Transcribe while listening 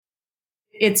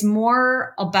it's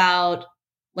more about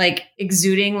like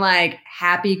exuding like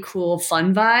happy, cool,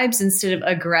 fun vibes instead of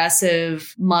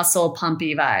aggressive, muscle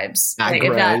pumpy vibes. Like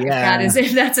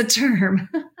if that's a term.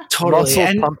 Totally.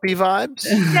 Muscle pumpy vibes?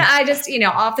 Yeah, I just,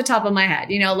 off the top of my head,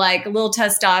 like a little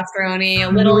testosterone-y, a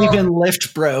little little even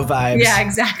lift bro vibes. Yeah,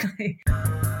 exactly.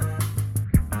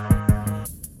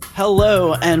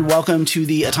 Hello and welcome to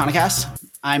the Autonocast.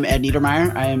 I'm Ed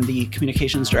Niedermeyer. I am the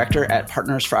Communications Director at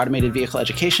Partners for Automated Vehicle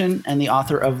Education and the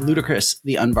author of Ludicrous,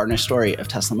 the Unvarnished Story of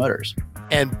Tesla Motors.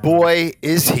 And boy,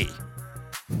 is he.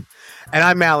 And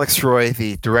I'm Alex Roy,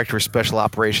 the Director of Special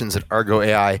Operations at Argo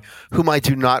AI, whom I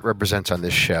do not represent on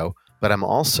this show, but I'm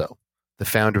also the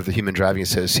founder of the Human Driving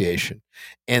Association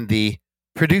and the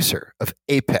producer of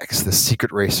Apex, the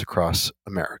secret race across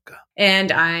America.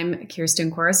 And I'm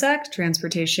Kirsten Korosek,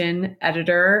 Transportation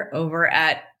Editor over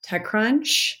at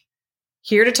TechCrunch,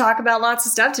 here to talk about lots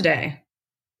of stuff today.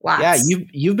 Lots. Yeah,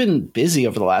 you've been busy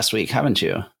over the last week, haven't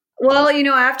you? Well,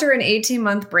 after an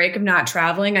 18-month break of not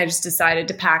traveling, I just decided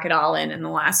to pack it all in the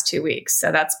last 2 weeks.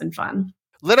 So that's been fun.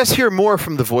 Let us hear more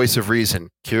from the voice of reason.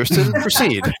 Kirsten,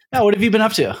 proceed. Yeah, what have you been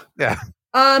up to? Yeah.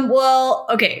 Well,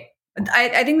 okay.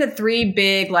 I think the three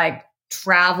big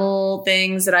travel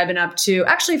things that I've been up to,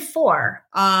 actually four,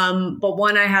 but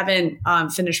one I haven't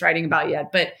finished writing about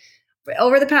yet. But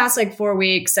over the past 4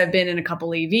 weeks, I've been in a couple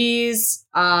EVs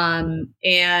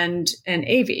and an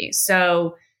AV.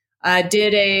 So I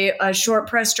did a short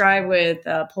press drive with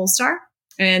Polestar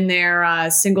and their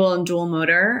single and dual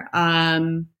motor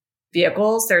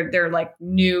vehicles. They're like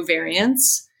new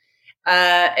variants.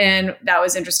 And that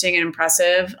was interesting and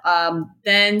impressive.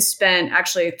 Then spent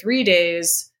actually 3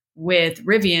 days with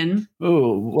Rivian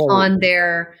on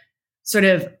their sort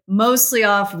of mostly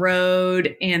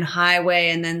off-road and highway,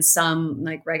 and then some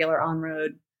regular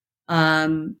on-road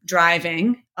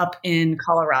driving up in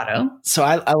Colorado. So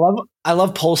I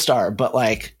love Polestar, but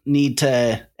need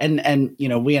to and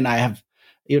we and I have.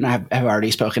 You and I have already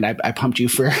spoken. I pumped you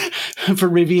for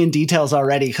Rivian details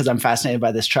already because I'm fascinated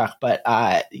by this truck. But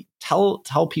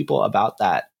tell people about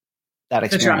that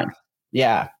experience.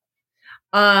 Yeah.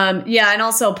 And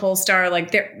also Polestar,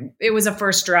 it was a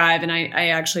first drive, and I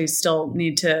actually still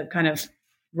need to kind of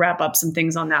wrap up some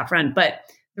things on that front. But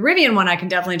the Rivian one I can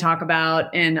definitely talk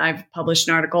about, and I've published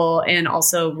an article and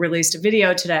also released a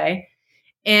video today.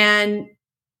 And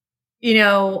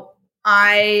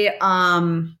I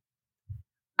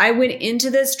went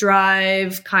into this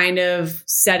drive kind of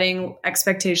setting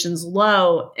expectations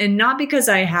low, and not because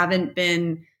I haven't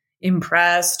been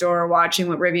impressed or watching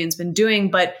what Rivian's been doing,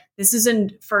 but this is a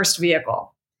first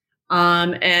vehicle.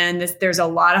 And there's a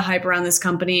lot of hype around this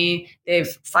company. They've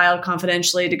filed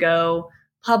confidentially to go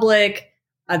public.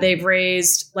 They've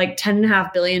raised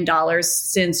 $10.5 billion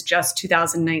since just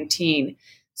 2019.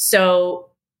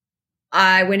 So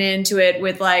I went into it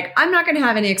with I'm not going to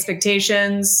have any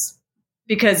expectations,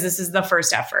 because this is the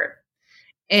first effort.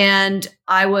 And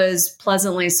I was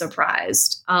pleasantly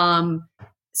surprised.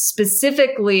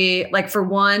 Specifically, for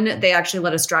one, they actually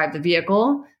let us drive the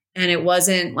vehicle, and it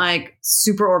wasn't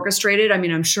super orchestrated. I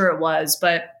mean, I'm sure it was,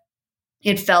 but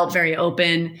it felt very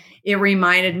open. It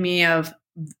reminded me of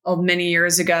many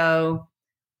years ago,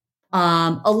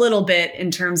 a little bit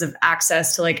in terms of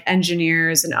access to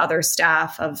engineers and other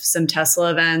staff of some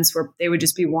Tesla events where they would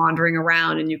just be wandering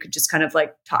around and you could just kind of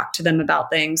talk to them about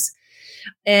things.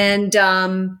 And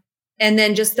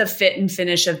then just the fit and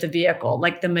finish of the vehicle,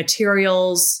 the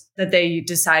materials that they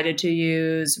decided to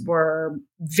use were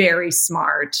very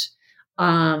smart.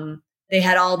 They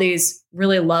had all these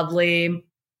really lovely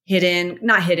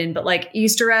not hidden, but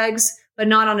Easter eggs, but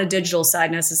not on a digital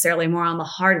side necessarily, more on the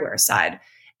hardware side.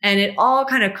 And it all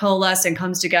kind of coalesced and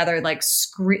comes together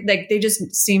they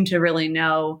just seem to really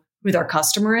know who their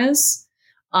customer is.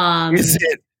 Is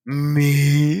it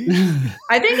me?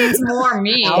 I think it's more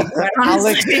me. Alex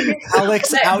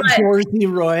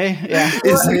outdoorsy Roy. Yeah.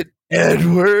 Is it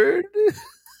Edward?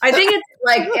 I think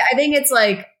it's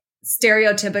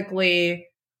stereotypically,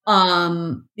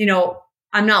 I'm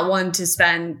not one to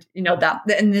spend, that,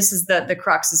 and this is the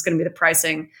crux is going to be the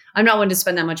pricing. I'm not one to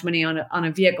spend that much money on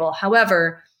a vehicle.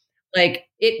 However,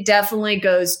 it definitely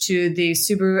goes to the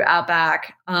Subaru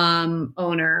Outback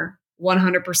owner,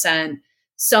 100%.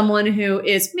 Someone who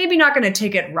is maybe not going to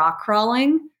take it rock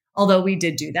crawling, although we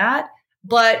did do that,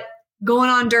 but going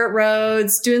on dirt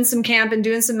roads, doing some camping,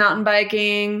 doing some mountain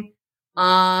biking,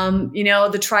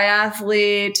 the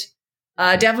triathlete,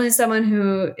 definitely someone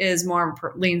who is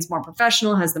leans more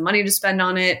professional, has the money to spend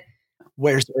on it.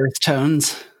 Wears earth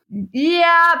tones.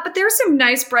 Yeah, but there's some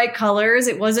nice bright colors.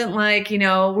 It wasn't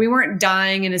we weren't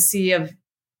dying in a sea of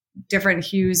different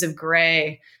hues of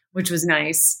gray, which was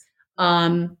nice.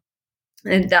 And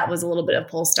that was a little bit of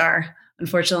Polestar,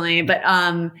 unfortunately. But,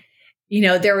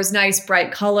 there was nice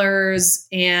bright colors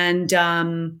and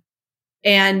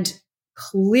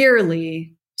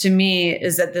clearly to me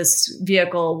is that this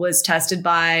vehicle was tested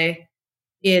by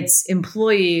its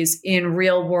employees in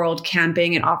real world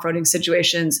camping and off-roading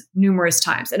situations numerous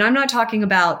times. And I'm not talking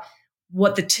about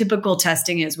what the typical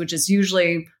testing is, which is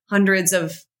usually hundreds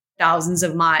of thousands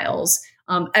of miles.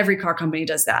 Every car company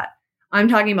does that. I'm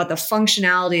talking about the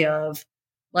functionality of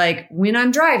like, when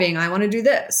I'm driving, I want to do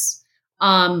this.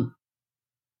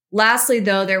 Lastly,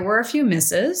 though, there were a few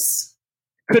misses.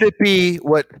 Could it be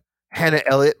what Hannah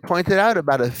Elliott pointed out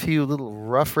about a few little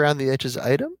rough around the edges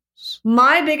items?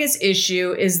 My biggest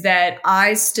issue is that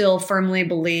I still firmly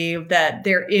believe that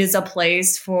there is a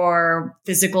place for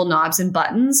physical knobs and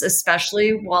buttons,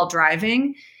 especially while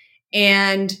driving.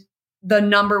 And the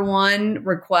number one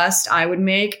request I would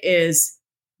make is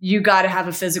you got to have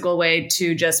a physical way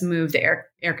to just move the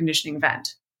air conditioning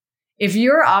vent. If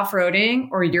you're off-roading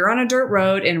or you're on a dirt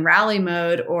road in rally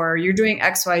mode or you're doing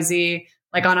XYZ,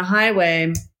 like on a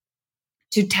highway,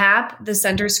 to tap the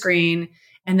center screen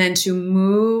and then to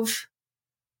move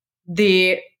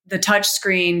the touch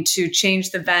screen to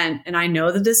change the vent. And I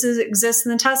know that this exists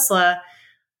in the Tesla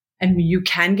and you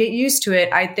can get used to it.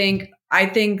 I think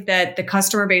that the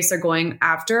customer base they're going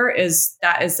after is a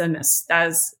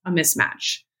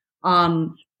mismatch.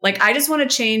 I just want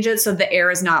to change it so the air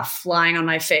is not flying on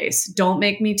my face. Don't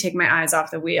make me take my eyes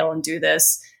off the wheel and do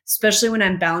this, especially when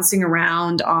I'm bouncing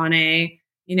around on a,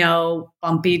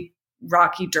 bumpy,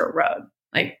 rocky dirt road.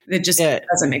 Like it just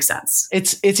doesn't make sense.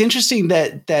 It's interesting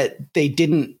that they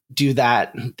didn't do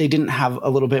that. They didn't have a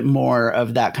little bit more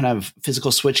of that kind of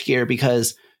physical switchgear,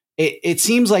 because it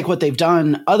seems like what they've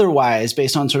done otherwise,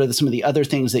 based on sort of some of the other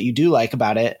things that you do like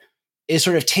about it, is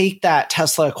sort of take that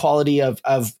Tesla quality of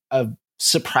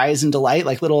surprise and delight,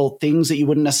 like little things that you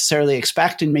wouldn't necessarily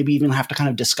expect and maybe even have to kind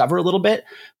of discover a little bit,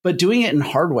 but doing it in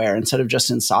hardware instead of just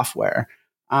in software.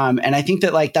 And I think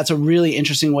that like that's a really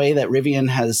interesting way that Rivian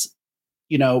has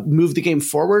move the game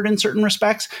forward in certain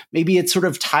respects. Maybe it's sort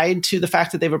of tied to the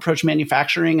fact that they've approached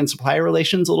manufacturing and supplier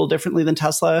relations a little differently than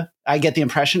Tesla. I get the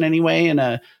impression anyway. And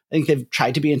I think they've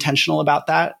tried to be intentional about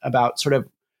that, about sort of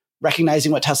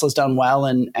recognizing what Tesla's done well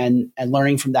and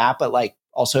learning from that, but like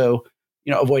also,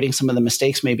 avoiding some of the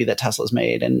mistakes maybe that Tesla's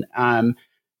made. And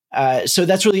so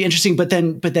that's really interesting. But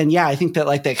then, yeah, I think that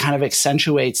like that kind of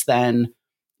accentuates then,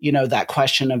 that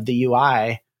question of the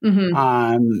UI. Mm-hmm.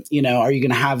 Are you going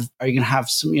to have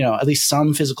some, at least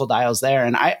some physical dials there?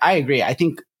 And I agree. I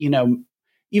think,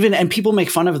 and people make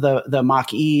fun of the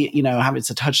Mach-E, how it's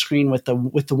a touch screen with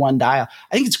the one dial.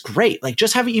 I think it's great. Like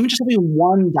just having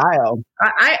one dial.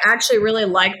 I actually really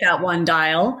like that one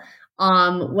dial.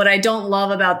 What I don't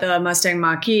love about the Mustang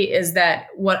Mach-E is that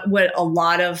what a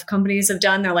lot of companies have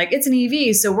done, they're like, it's an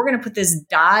EV, so we're going to put this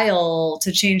dial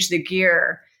to change the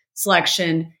gear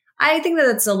selection. I think that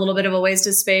it's a little bit of a waste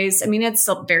of space. I mean, it's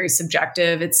very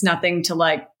subjective. It's nothing to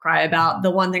like cry about.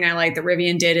 The one thing I like that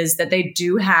Rivian did is that they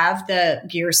do have the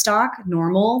gear stock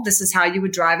normal. This is how you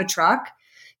would drive a truck.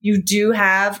 You do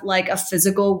have like a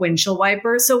physical windshield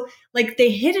wiper. So like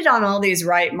they hit it on all these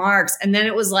right marks. And then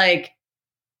it was like,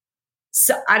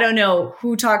 so I don't know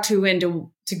who talked who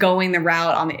into going the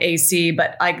route on the AC,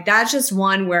 but like that's just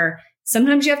one where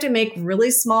sometimes you have to make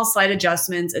really small slight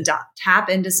adjustments, tap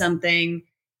into something.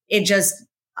 It just,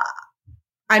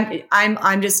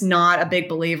 I'm just not a big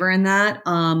believer in that.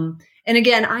 And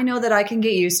again, I know that I can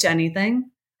get used to anything.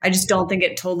 I just don't think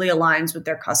it totally aligns with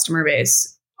their customer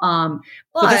base. But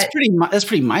that's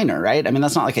pretty minor, right? I mean,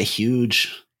 that's not like a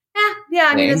huge. Yeah.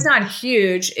 I mean, it's not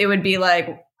huge. It would be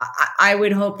like, I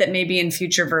would hope that maybe in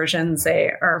future versions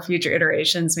or future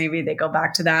iterations, maybe they go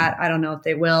back to that. I don't know if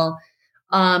they will.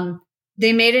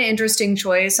 They made an interesting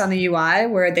choice on the UI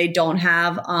where they don't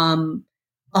have,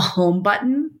 a home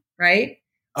button, right?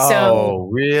 Oh,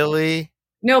 really?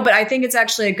 No, but I think it's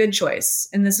actually a good choice.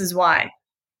 And this is why.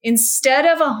 Instead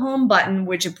of a home button,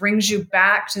 which brings you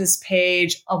back to this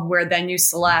page of where then you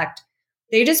select,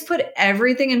 they just put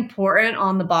everything important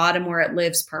on the bottom where it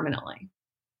lives permanently.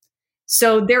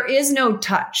 So there is no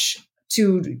touch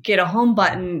to get a home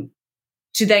button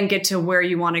to then get to where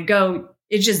you want to go.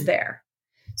 It's just there.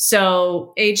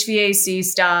 So HVAC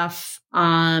stuff,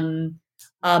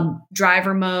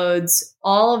 driver modes,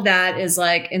 all of that is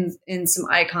like in some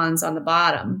icons on the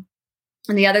bottom.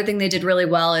 And the other thing they did really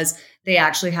well is they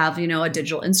actually have, a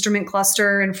digital instrument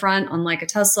cluster in front, unlike a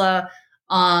Tesla.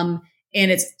 And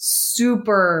it's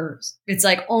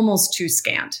like almost too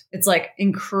scant. It's like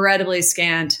incredibly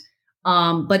scant,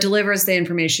 but delivers the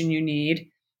information you need.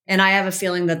 And I have a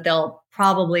feeling that they'll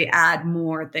probably add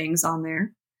more things on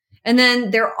there. And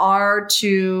then there are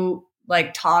 2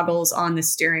 like toggles on the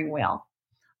steering wheel.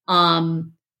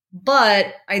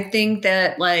 But I think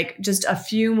that like just a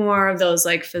few more of those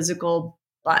like physical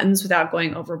buttons without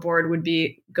going overboard would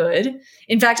be good.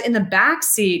 In fact, in the back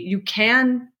seat, you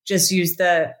can just use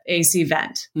the AC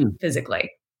vent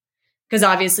physically, because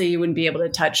obviously you wouldn't be able to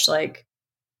touch like,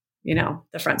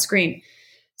 the front screen.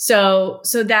 So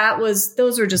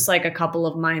those were just like a couple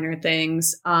of minor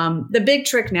things. The big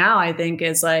trick now, I think,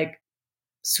 is like,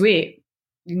 sweet.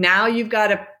 Now you've got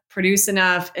to produce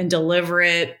enough and deliver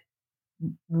it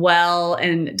well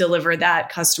and deliver that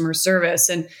customer service.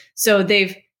 And so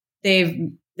they've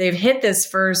hit this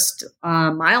first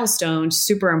milestone,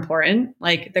 super important.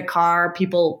 Like the car,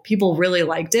 people really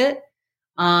liked it.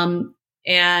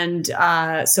 And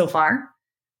so far,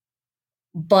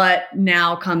 but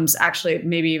now comes actually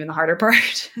maybe even the harder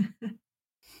part.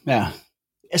 Yeah.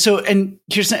 So, and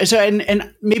Kirsten,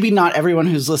 and maybe not everyone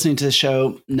who's listening to the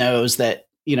show knows that,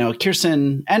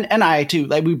 Kirsten and I too,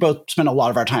 like we both spend a lot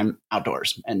of our time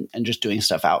outdoors and just doing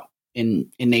stuff out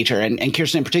in nature. And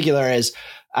Kirsten in particular is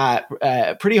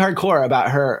pretty hardcore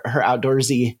about her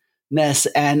outdoorsiness.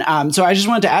 And so I just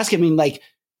wanted to ask, I mean, like,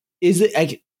 is it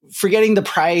like, forgetting the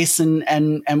price and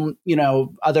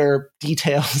other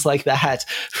details like that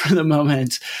for the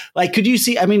moment, like, could you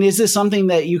see, I mean, is this something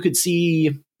that you could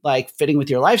see like fitting with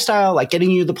your lifestyle, like getting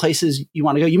you the places you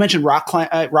want to go? You mentioned rock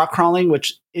crawling,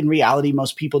 which in reality,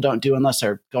 most people don't do unless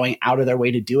they're going out of their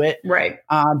way to do it. Right.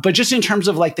 But just in terms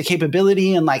of like the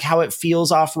capability and like how it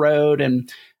feels off road.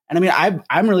 And I mean,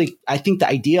 I think the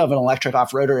idea of an electric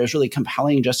off-roader is really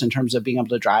compelling just in terms of being able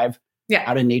to drive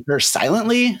out in nature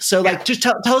silently. So like, just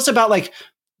tell us about like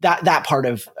that part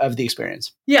of the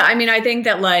experience. Yeah. I mean, I think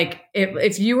that like,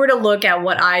 if you were to look at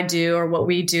what I do or what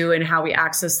we do and how we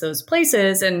access those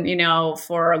places, and,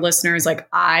 for our listeners, like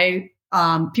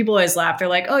people always laugh. They're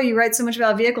like, oh, you write so much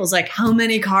about vehicles. Like, how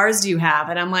many cars do you have?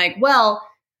 And I'm like, well,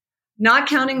 not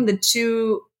counting the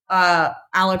 2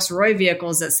 Alex Roy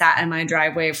vehicles that sat in my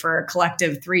driveway for a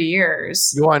collective 3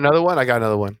 years. You want another one? I got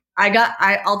another one.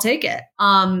 I'll take it.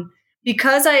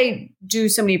 Because I do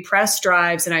so many press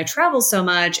drives and I travel so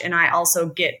much, and I also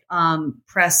get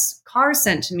press cars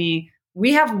sent to me,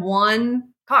 we have 1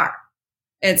 car.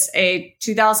 It's a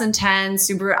 2010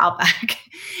 Subaru Outback.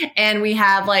 And we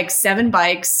have like 7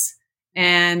 bikes,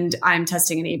 and I'm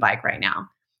testing an e-bike right now.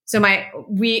 So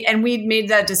we made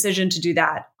that decision to do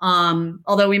that.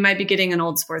 Although we might be getting an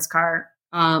old sports car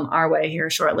our way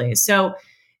here shortly. So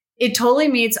it totally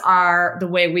meets the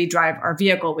way we drive our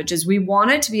vehicle, which is we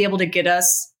want it to be able to get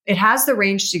us, it has the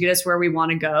range to get us where we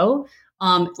want to go,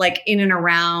 like in and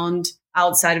around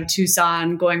outside of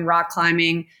Tucson, going rock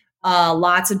climbing,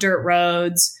 lots of dirt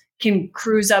roads, can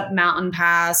cruise up mountain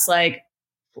pass, like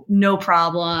no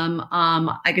problem.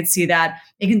 I could see that.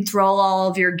 It can throw all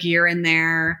of your gear in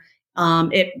there.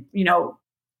 It,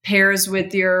 pairs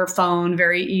with your phone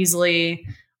very easily.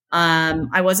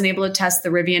 I wasn't able to test the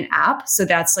Rivian app, so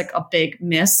that's like a big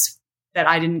miss that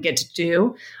I didn't get to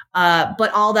do.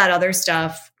 But all that other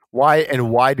stuff. Why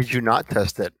did you not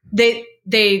test it?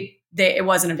 It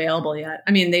wasn't available yet.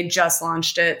 I mean, they just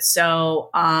launched it. So,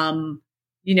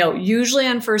 usually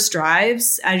on first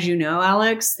drives, as you know,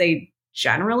 Alex, they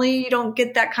generally don't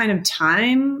get that kind of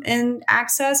time and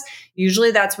access.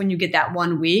 Usually that's when you get that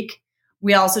 1 week.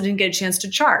 We also didn't get a chance to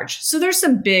charge. So there's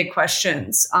some big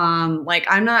questions. Like,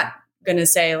 I'm not going to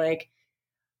say like,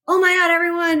 oh my God,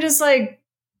 everyone just like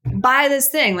buy this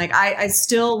thing. Like I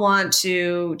still want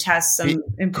to test some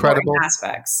important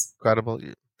aspects. Credible.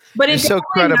 But it's so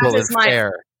credible and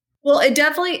fair. Well, it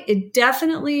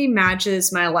definitely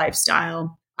matches my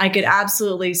lifestyle. I could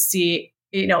absolutely see,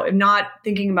 not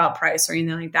thinking about price or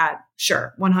anything like that.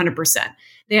 Sure. 100%.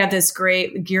 They have this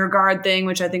great gear guard thing,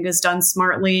 which I think is done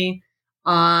smartly.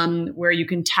 Where you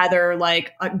can tether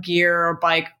like a gear or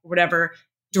bike or whatever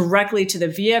directly to the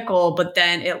vehicle, but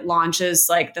then it launches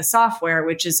like the software,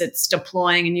 which is it's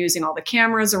deploying and using all the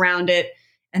cameras around it.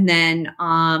 And then,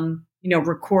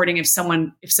 recording if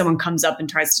someone comes up and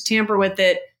tries to tamper with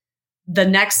it. The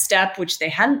next step, which they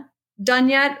hadn't done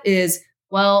yet, is,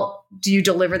 well, do you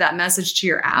deliver that message to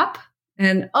your app?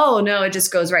 And, oh no, it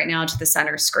just goes right now to the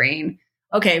center screen.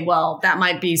 Okay, well, that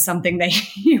might be something that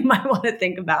you might want to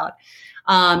think about.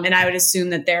 And I would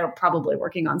assume that they're probably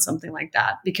working on something like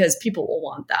that because people will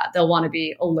want that. They'll want to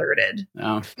be alerted.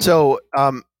 Oh. So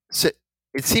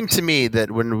it seemed to me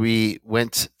that when we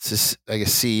went to, I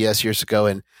guess, CES years ago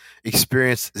and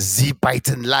experienced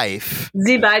Z-Byten Life.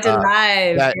 Z-Byten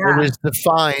Life. That it was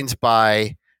defined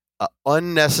by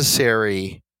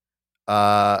unnecessary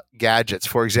gadgets.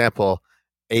 For example,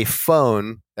 a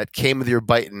phone that came with your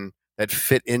Byton that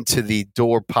fit into the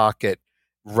door pocket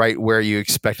right where you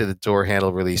expected the door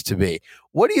handle release to be.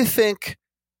 What do you think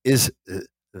is the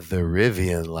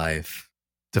Rivian life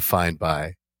defined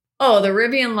by? Oh, the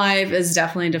Rivian life is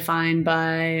definitely defined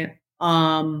by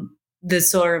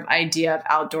this sort of idea of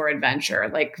outdoor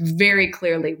adventure, like very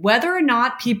clearly. Whether or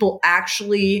not people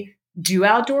actually do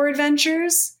outdoor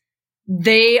adventures,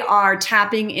 they are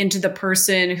tapping into the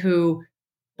person who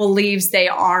believes they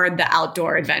are the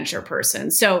outdoor adventure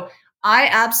person. So I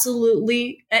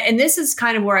absolutely, and this is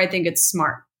kind of where I think it's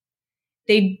smart.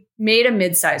 They made a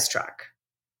mid-size truck.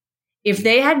 If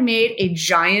they had made a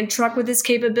giant truck with this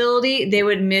capability, they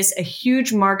would miss a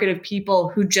huge market of people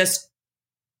who just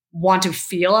want to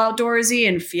feel outdoorsy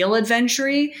and feel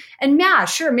adventure-y. And yeah,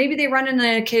 sure, maybe they run in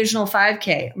an occasional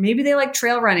 5K. Maybe they like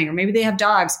trail running, or maybe they have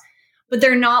dogs, but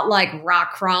they're not like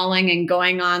rock crawling and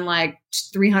going on like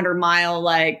 300-mile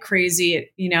like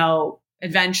crazy,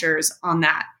 adventures on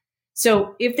that.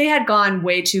 So if they had gone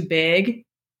way too big,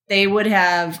 they would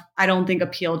have, I don't think,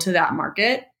 appealed to that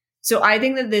market. So I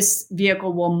think that this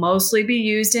vehicle will mostly be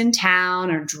used in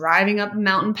town or driving up a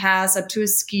mountain pass up to a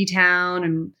ski town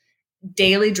and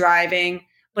daily driving,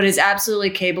 but is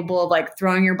absolutely capable of like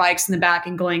throwing your bikes in the back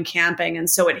and going camping. And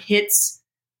so it hits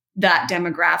that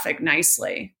demographic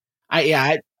nicely.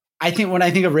 I think when I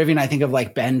think of Rivian, I think of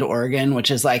like Bend, Oregon, which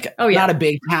is like not a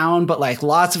big town, but like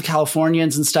lots of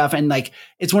Californians and stuff. And like,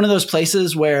 it's one of those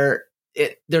places where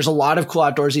there's a lot of cool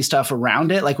outdoorsy stuff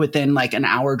around it, like within like an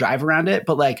hour drive around it.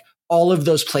 But like all of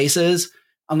those places,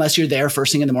 unless you're there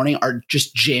first thing in the morning, are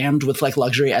just jammed with like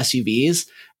luxury SUVs.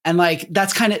 And like,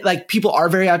 that's kind of like, people are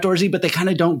very outdoorsy, but they kind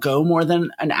of don't go more than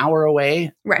an hour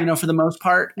away, for the most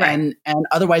part. Right. And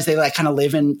otherwise they like kind of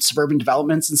live in suburban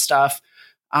developments and stuff.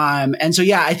 And so,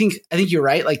 I think you're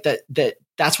right. Like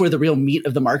that's where the real meat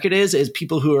of the market is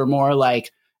people who are more like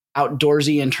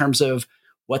outdoorsy in terms of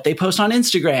what they post on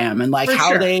Instagram and like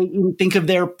how they think of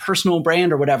their personal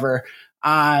brand or whatever.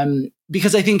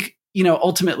 Because I think,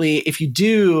 ultimately if you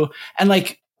do, and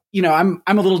like, I'm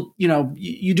a little,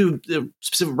 you do the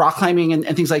specific rock climbing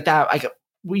and things like that. Like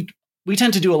we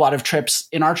tend to do a lot of trips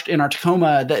in our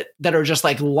Tacoma that are just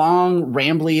like long,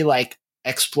 rambly, like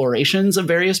explorations of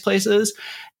various places.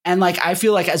 And like, I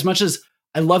feel like as much as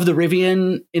I love the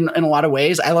Rivian in a lot of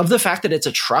ways, I love the fact that it's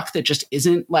a truck that just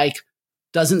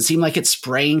doesn't seem like it's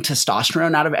spraying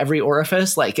testosterone out of every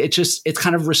orifice. Like it's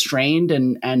kind of restrained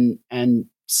and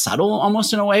subtle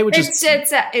almost in a way, which it's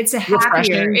a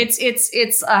happier,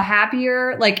 it's a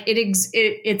happier, like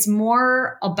it's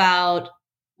more about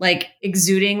like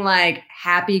exuding like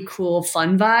happy, cool,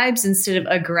 fun vibes instead of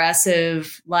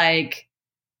aggressive, like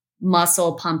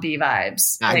muscle pumpy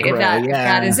vibes. Like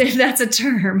if that's a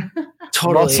term.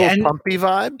 Totally. Muscle pumpy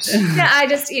vibes? Yeah, I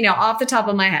just, off the top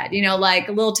of my head, like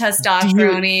a little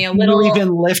testosterone-y, a little even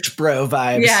lift bro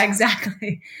vibes. Yeah,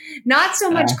 exactly. Not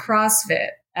so much CrossFit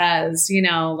as,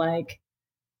 like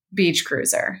beach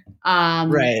cruiser.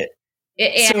 Right.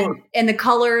 And the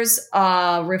colors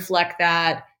reflect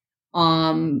that.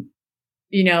 The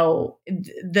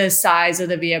size of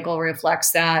the vehicle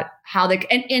reflects that, how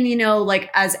like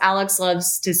as Alex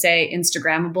loves to say,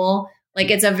 Instagrammable, like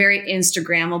it's a very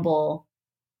Instagrammable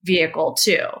vehicle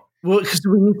too. Well, because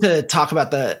we need to talk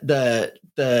about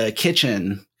the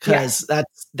kitchen, because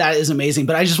that is amazing.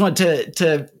 But I just want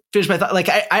to finish my thought. Like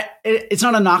it's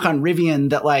not a knock on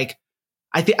Rivian that like,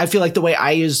 I feel like the way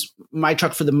I use my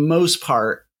truck for the most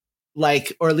part,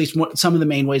 like, or at least some of the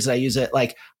main ways that I use it,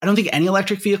 like, I don't think any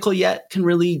electric vehicle yet can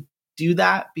really do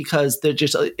that, because they're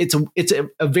just, it's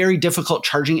a very difficult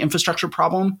charging infrastructure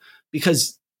problem,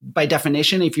 because by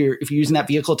definition, if you're using that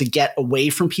vehicle to get away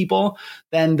from people,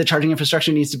 then the charging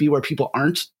infrastructure needs to be where people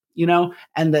aren't,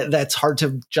 and that's hard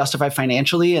to justify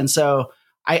financially. And so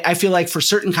I feel like for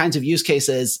certain kinds of use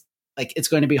cases, like it's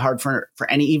going to be hard for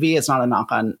any EV. It's not a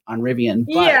knock on Rivian.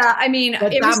 But, I mean,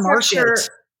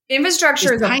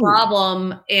 infrastructure is a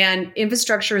problem, and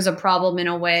infrastructure is a problem in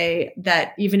a way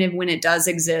that even when it does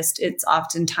exist, it's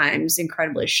oftentimes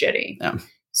incredibly shitty. Yeah.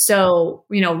 So,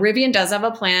 Rivian does have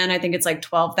a plan. I think it's like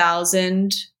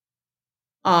 12,000.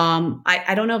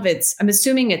 I don't know if I'm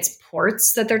assuming it's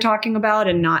ports that they're talking about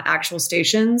and not actual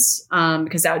stations,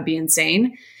 because that would be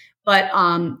insane. But,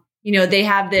 they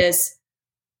have this,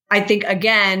 I think,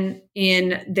 again,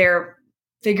 in their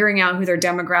figuring out who their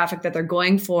demographic that they're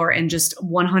going for and just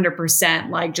 100%,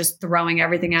 like just throwing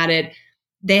everything at it.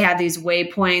 They have these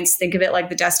waypoints. Think of it like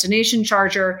the destination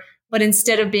charger, but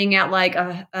instead of being at like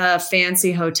a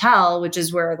fancy hotel, which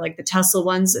is where like the Tesla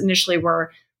ones initially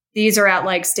were, these are at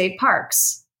like state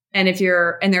parks. And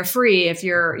they're free if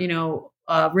you're,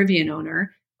 a Rivian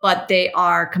owner, but they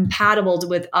are compatible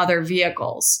with other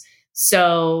vehicles.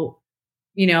 So,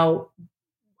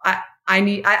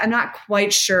 I'm not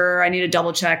quite sure. I need to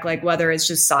double check like whether it's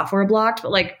just software blocked,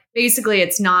 but like basically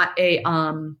it's not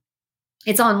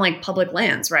it's on like public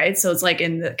lands, right? So it's like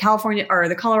in the California or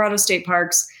the Colorado state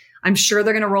parks. I'm sure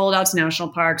they're going to roll it out to national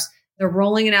parks. They're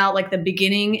rolling it out like the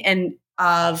beginning and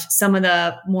of some of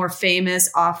the more famous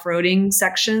off-roading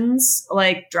sections,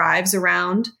 like drives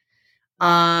around.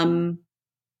 I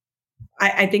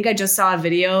think I just saw a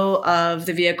video of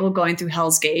the vehicle going through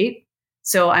Hell's Gate.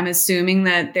 So I'm assuming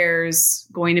that there's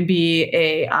going to be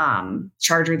a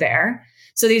charger there.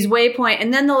 So these waypoint,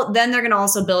 and then they're going to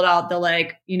also build out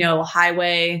the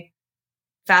highway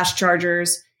fast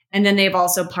chargers. And then they've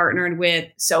also partnered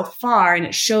with so far, and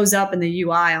it shows up in the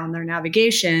UI on their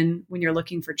navigation when you're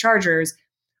looking for chargers,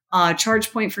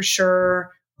 ChargePoint for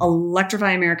sure,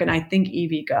 Electrify America, and I think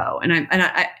EVgo.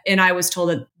 And I was told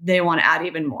that they want to add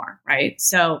even more, right?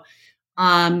 So,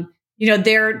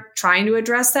 they're trying to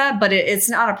address that, but it's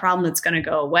not a problem that's going to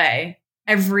go away.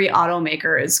 Every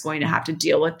automaker is going to have to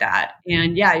deal with that.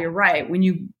 And yeah, you're right. When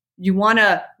you want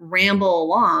to ramble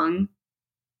along,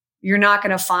 you're not going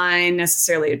to find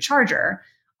necessarily a charger.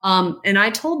 And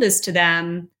I told this to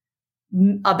them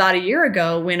about a year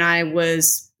ago when I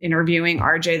was interviewing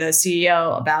RJ, the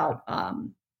CEO, about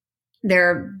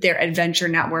their adventure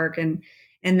network and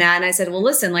that. And I said, well,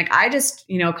 listen, like I just,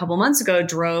 a couple months ago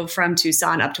drove from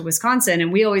Tucson up to Wisconsin,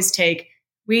 and we always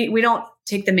we don't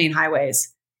take the main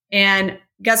highways. And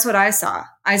guess what I saw?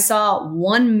 I saw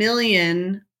 1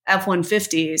 million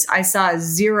F-150s. I saw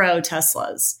 0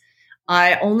 Teslas.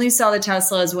 I only saw the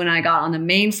Teslas when I got on the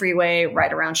main freeway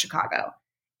right around Chicago.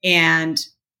 And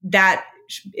that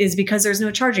is because there's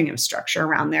no charging infrastructure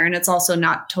around there. And it's also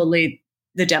not totally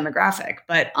the demographic,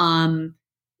 but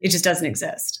it just doesn't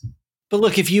exist. But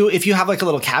look, if you have like a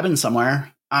little cabin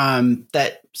somewhere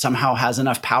that somehow has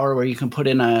enough power where you can put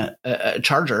in a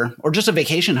charger, or just a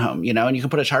vacation home, and you can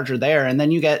put a charger there, and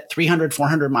then you get 300,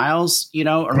 400 miles,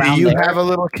 around. Do you there. have a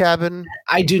little cabin?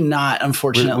 I do not,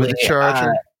 unfortunately. With a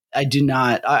charger? I do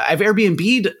not. I've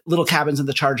Airbnb'd little cabins in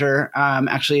the charger.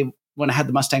 Actually, when I had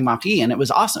the Mustang Mach-E, and it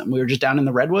was awesome. We were just down in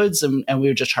the redwoods, and we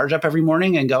would just charge up every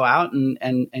morning and go out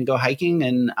and go hiking.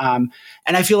 And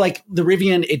I feel like the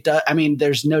Rivian, it does. I mean,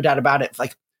 there's no doubt about it.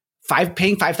 Like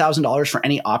paying $5,000 for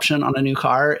any option on a new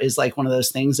car is like one of those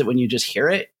things that when you just hear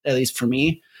it, at least for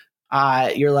me,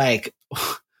 you're like,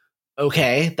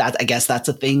 okay, I guess that's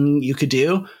a thing you could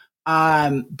do.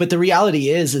 But the reality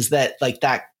is that like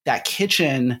that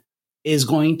kitchen is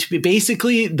going to be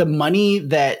basically the money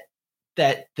that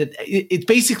it's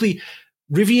basically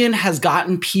Rivian has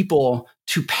gotten people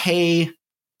to pay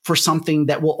for something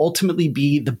that will ultimately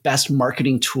be the best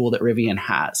marketing tool that Rivian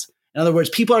has. In other words,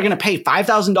 people are going to pay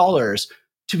 $5,000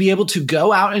 to be able to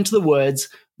go out into the woods,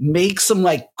 make some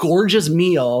like gorgeous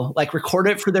meal, like record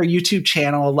it for their YouTube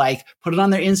channel, like put it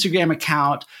on their Instagram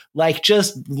account, like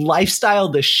just lifestyle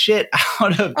the shit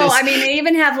out of this. Oh, I mean, they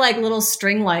even have like little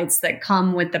string lights that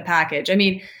come with the package. I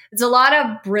mean, it's a lot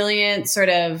of brilliant sort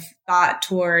of thought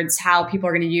towards how people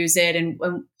are going to use it and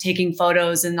taking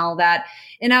photos and all that.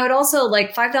 And I would also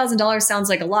like $5,000 sounds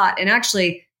like a lot. And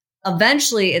actually,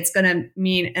 eventually it's going to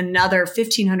mean another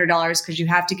 $1,500 because you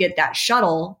have to get that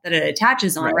shuttle that it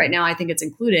attaches on. Right now, I think it's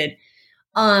included.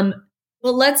 But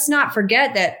let's not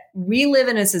forget that we live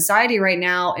in a society right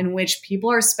now in which people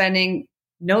are spending,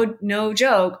 no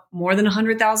joke, more than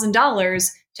 $100,000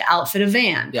 to outfit a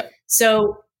van. Yep.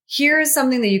 So here's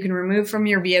something that you can remove from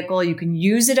your vehicle. You can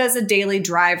use it as a daily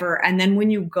driver. And then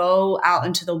when you go out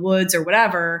into the woods or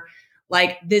whatever,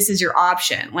 like this is your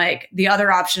option. Like the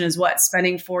other option is what?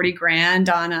 Spending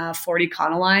 $40,000 on a 40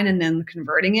 Econoline and then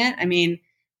converting it. I mean,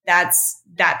 that's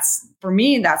for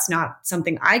me, that's not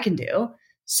something I can do.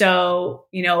 So,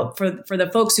 for the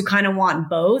folks who kind of want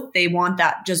both, they want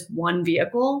that just one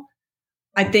vehicle.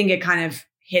 I think it kind of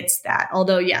hits that.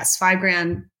 Although yes,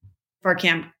 $5,000 for a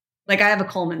camp. Like I have a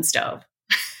Coleman stove.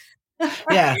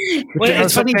 Yeah.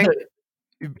 It's funny.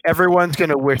 Everyone's going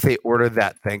to wish they ordered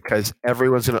that thing because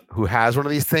who has one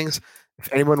of these things,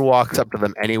 if anyone walks up to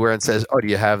them anywhere and says, "Oh, do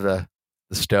you have the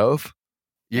stove?"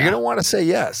 You're going to want to say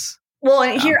yes. Well,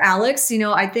 here, Alex,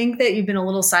 I think that you've been a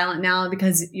little silent now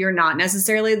because you're not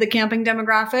necessarily the camping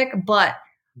demographic, but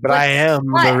I am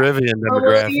the Rivian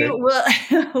demographic.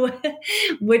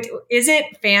 Is it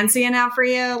fancy enough for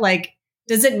you? Like,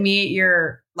 does it meet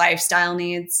your lifestyle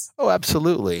needs? Oh,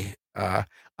 absolutely. I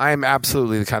am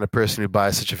absolutely the kind of person who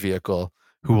buys such a vehicle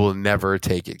who will never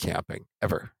take it camping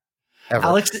ever.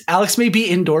 Alex may be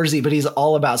indoorsy, but he's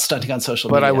all about stunting on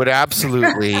social media. But I would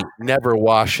absolutely never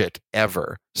wash it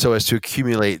ever, so as to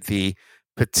accumulate the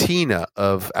patina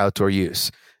of outdoor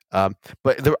use.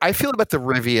 But I feel about the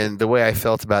Rivian the way I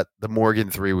felt about the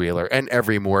Morgan three-wheeler and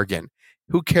every Morgan.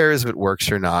 Who cares if it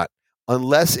works or not,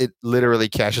 unless it literally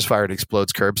catches fire and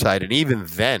explodes curbside, and even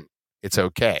then, it's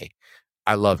okay.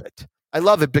 I love it. I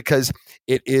love it because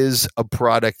it is a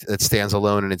product that stands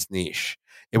alone in its niche.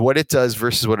 And what it does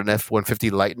versus what an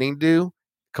F-150 Lightning do,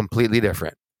 completely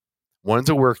different. One's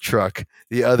a work truck.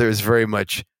 The other is very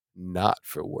much not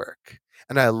for work.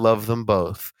 And I love them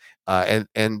both. And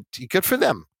good for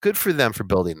them. Good for them for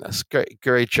building this.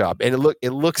 Great job. And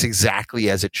it looks exactly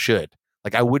as it should.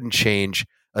 Like, I wouldn't change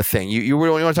a thing. You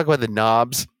want to talk about the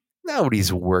knobs?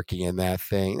 Nobody's working in that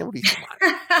thing. Nobody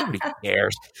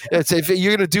cares. If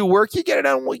you're going to do work, you get it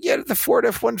on. You get it the Ford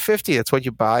F-150. That's what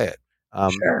you buy it.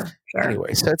 Sure.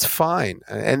 Anyways, that's fine.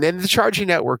 And then the charging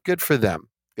network, good for them.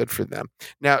 Good for them.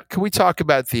 Now, can we talk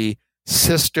about the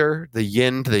sister, the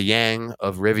yin to the yang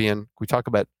of Rivian? Can we talk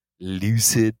about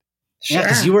Lucid? Sure. Yeah,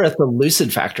 because you were at the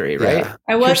Lucid factory, right? Yeah.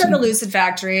 I was at the Lucid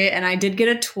factory, and I did get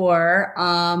a tour.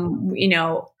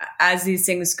 As these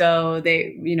things go,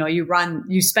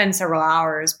 you spend several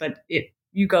hours, but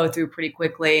you go through pretty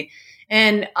quickly.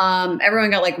 And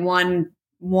everyone got like one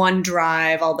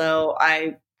drive, although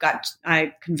I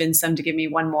convinced them to give me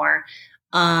one more,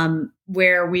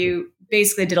 where we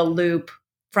basically did a loop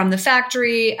from the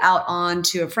factory out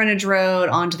onto a frontage road,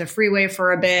 onto the freeway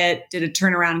for a bit, did a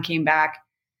turnaround and came back.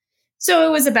 So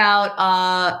it was about,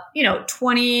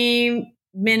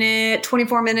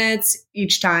 24 minutes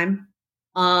each time.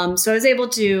 So I was able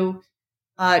to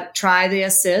try the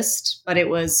assist, but it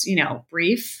was,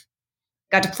 brief.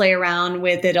 Got to play around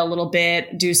with it a little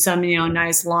bit, do some,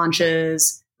 nice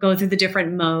launches, go through the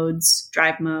different modes,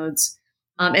 drive modes,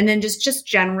 and then just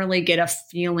generally get a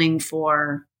feeling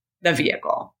for the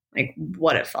vehicle, like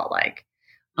what it felt like.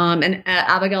 And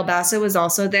Abigail Bassett was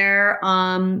also there. We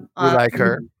like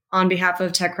her. On behalf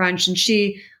of TechCrunch, and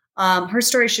she, her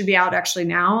story should be out actually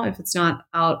now. If it's not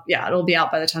out, it'll be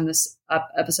out by the time this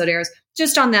episode airs.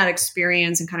 Just on that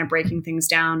experience and kind of breaking things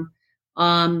down.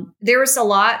 There was a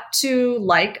lot to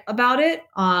like about it.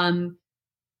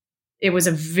 It was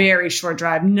a very short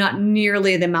drive, not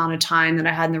nearly the amount of time that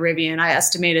I had in the Rivian. I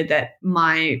estimated that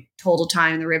my total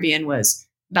time in the Rivian was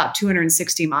about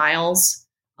 260 miles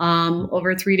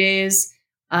over 3 days.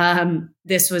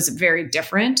 This was very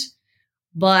different.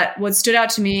 But what stood out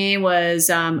to me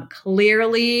was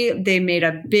clearly they made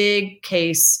a big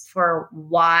case for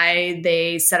why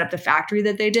they set up the factory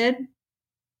that they did.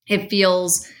 It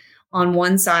feels on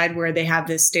one side where they have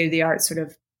this state-of-the-art sort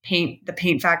of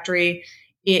paint factory.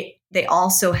 They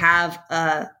also have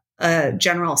a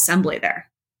general assembly there.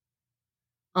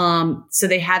 So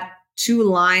they have two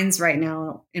lines right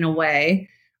now in a way.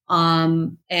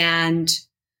 And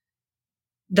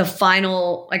the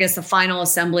final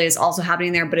assembly is also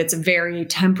happening there, but it's very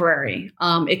temporary.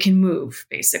 It can move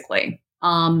basically.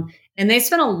 And they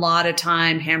spent a lot of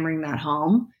time hammering that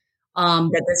home,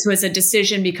 that this was a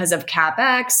decision because of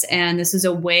CapEx. And this is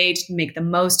a way to make the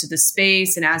most of the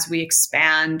space. And as we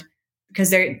expand,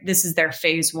 because this is their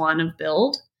phase one of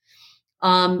build.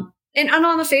 And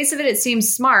on the face of it, it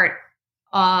seems smart.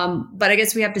 But I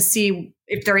guess we have to see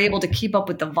if they're able to keep up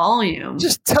with the volume.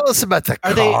 Just tell us about the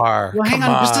car. Well, hang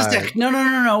on just a sec.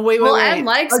 No. Wait. Well, Ed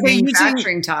likes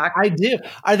manufacturing talk. I do.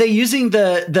 Are they using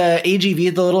the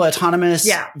AGV, the little autonomous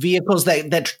vehicles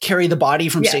that carry the body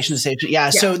from station to station? Yeah.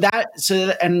 So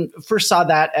and first saw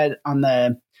that on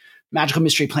the Magical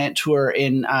Mystery Plant tour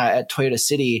at Toyota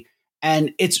City.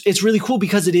 And it's really cool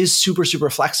because it is super, super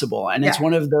flexible. And it's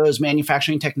one of those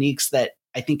manufacturing techniques that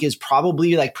I think is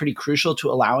probably like pretty crucial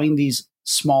to allowing these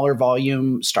smaller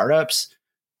volume startups,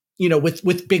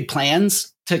 with big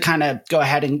plans to kind of go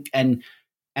ahead and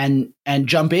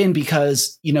jump in,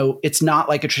 because, it's not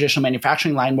like a traditional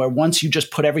manufacturing line where once you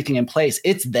just put everything in place,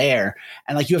 it's there.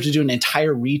 And like you have to do an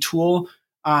entire retool,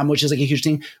 which is like a huge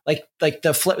thing. Like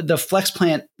the Flex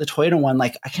plant, the Toyota one,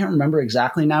 like I can't remember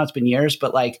exactly now, it's been years,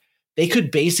 but like they could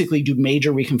basically do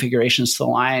major reconfigurations to the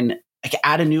line. Like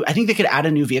I think they could add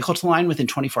a new vehicle to the line within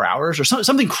 24 hours or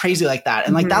something crazy like that.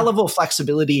 And like that level of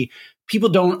flexibility, people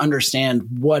don't understand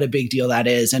what a big deal that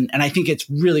is. And I think it's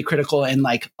really critical in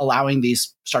like allowing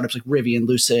these startups like Rivian,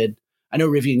 Lucid. I know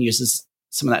Rivian uses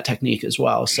some of that technique as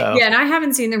well. So yeah, and I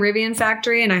haven't seen the Rivian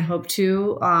factory, and I hope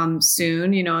to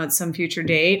soon, at some future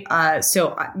date.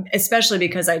 So especially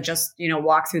because I just,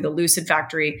 walked through the Lucid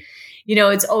factory.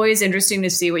 It's always interesting to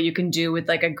see what you can do with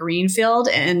like a greenfield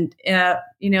and,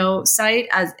 site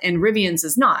and Rivian's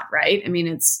is not, right? I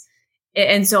mean,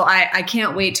 and so I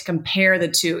can't wait to compare the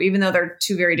two, even though they're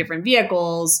two very different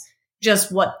vehicles,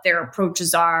 just what their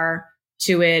approaches are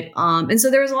to it. And so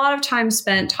there was a lot of time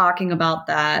spent talking about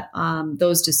that,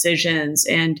 those decisions.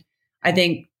 And I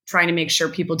think trying to make sure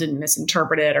people didn't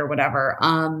misinterpret it or whatever.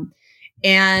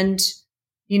 And,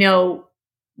 you know,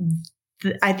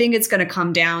 I think it's going to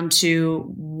come down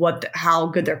to how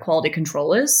good their quality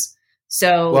control is.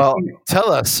 So, well,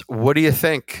 tell us, what do you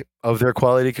think of their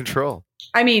quality control?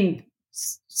 I mean,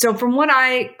 so from what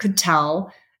I could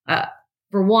tell,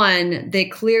 for one, they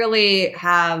clearly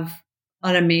have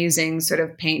an amazing sort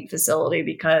of paint facility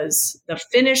because the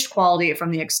finished quality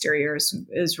from the exteriors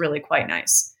is really quite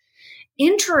nice.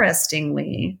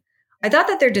 Interestingly, I thought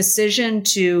that their decision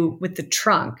with the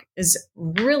trunk is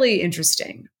really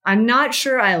interesting. I'm not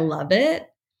sure I love it.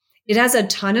 It has a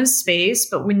ton of space,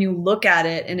 but when you look at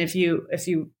it, and if you,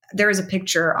 there is a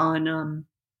picture on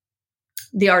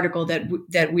the article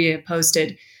that we have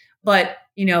posted, but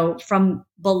you know, from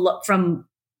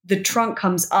the trunk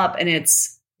comes up and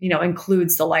it's, you know,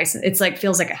 includes the license. It's like,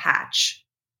 feels like a hatch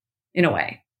in a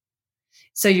way.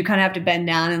 So you kind of have to bend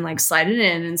down and like slide it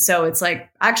in. And so it's like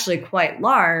actually quite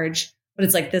large, but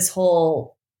it's like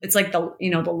it's like the, you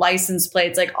know, the license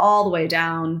plate's like all the way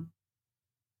down,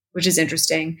 which is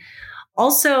interesting.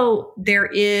 Also, there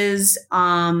is,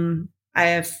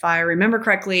 if I remember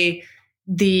correctly,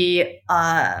 to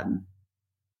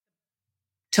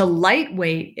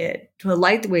lightweight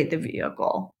the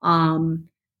vehicle,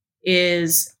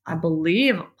 is, I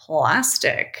believe, a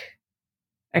plastic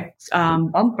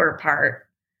bumper part,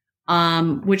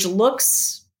 which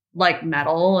looks like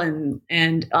metal, and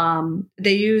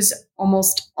they use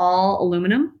almost all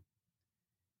aluminum.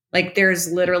 Like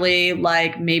there's literally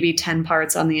like maybe 10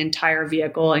 parts on the entire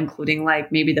vehicle, including like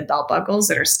maybe the belt buckles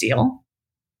that are steel.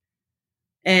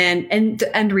 And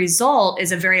the end result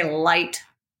is a very light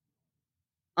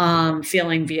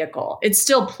feeling vehicle. It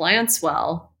still plants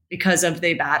well because of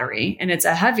the battery, and it's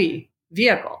a heavy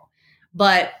vehicle,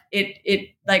 but it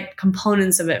like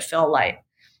components of it feel light.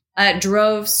 It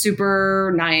drove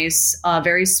super nice,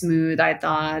 very smooth, I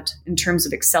thought, in terms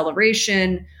of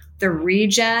acceleration. The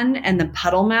regen and the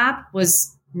pedal map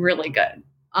was really good.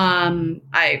 That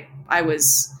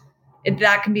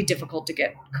can be difficult to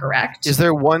get correct. Is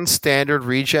there one standard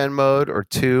regen mode or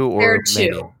two? Or there are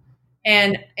two.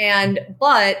 I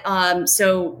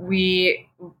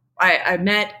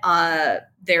met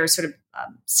their sort of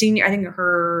senior, I think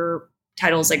her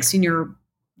title is like senior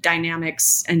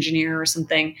dynamics engineer or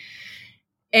something.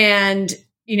 And,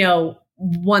 you know,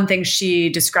 one thing she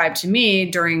described to me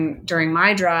during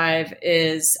my drive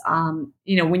is,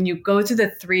 you know, when you go through the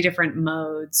 3 different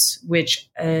modes, which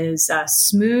is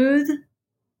smooth,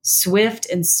 swift,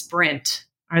 and sprint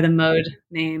are the mode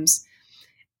names.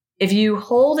 If you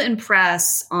hold and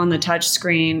press on the touch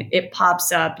screen, it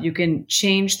pops up. You can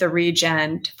change the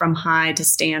regen from high to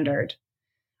standard.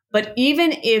 But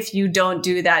even if you don't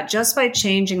do that, just by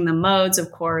changing the modes,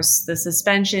 of course, the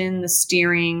suspension, the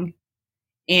steering,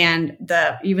 and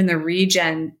even the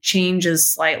regen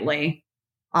changes slightly,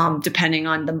 depending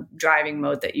on the driving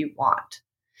mode that you want.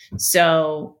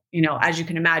 So, you know, as you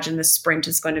can imagine, the sprint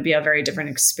is going to be a very different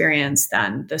experience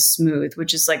than the smooth,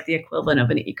 which is like the equivalent of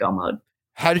an eco mode.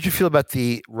 How did you feel about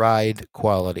the ride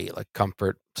quality, like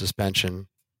comfort, suspension?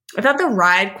 I thought the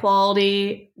ride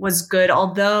quality was good,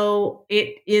 although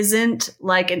it isn't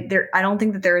like I don't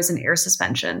think that there is an air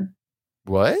suspension.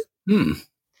 What? Which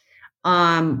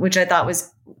I thought was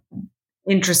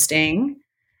interesting.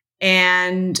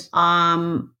 And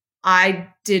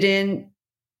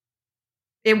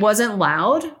it wasn't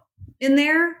loud in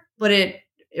there, but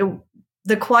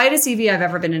the quietest EV I've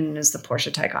ever been in is the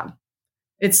Porsche Taycan.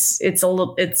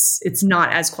 It's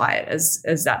not as quiet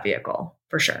as that vehicle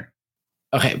for sure.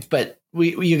 Okay, but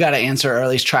you got to answer, or at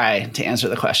least try to answer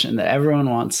the question that everyone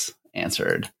wants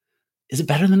answered. Is it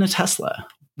better than a Tesla?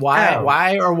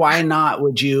 Why or why not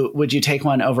would you take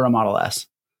one over a Model S?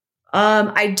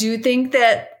 I do think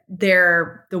that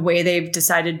the way they've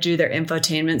decided to do their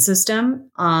infotainment system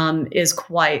is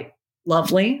quite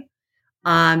lovely.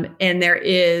 And there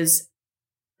is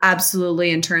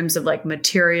absolutely, in terms of like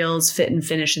materials, fit and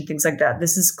finish and things like that,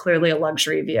 this is clearly a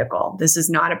luxury vehicle. This is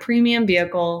not a premium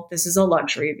vehicle. This is a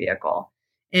luxury vehicle.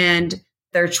 And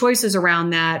their choices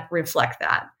around that reflect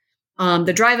that.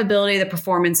 The drivability, the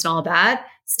performance, and all of that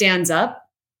stands up.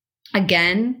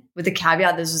 Again, with the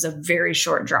caveat, this was a very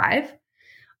short drive.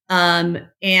 And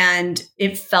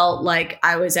it felt like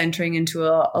I was entering into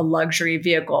a luxury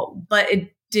vehicle, but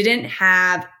it didn't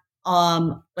have,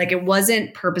 it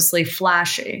wasn't purposely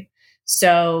flashy.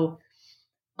 So,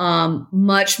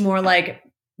 much more like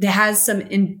it has some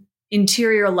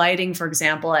interior lighting, for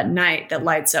example, at night that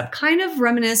lights up, kind of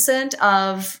reminiscent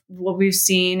of what we've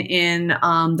seen in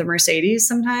the Mercedes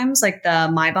sometimes, like the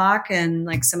Maybach and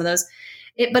like some of those.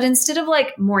 But instead of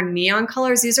like more neon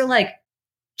colors, these are like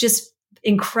just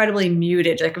incredibly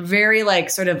muted, like very like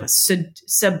sort of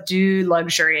subdued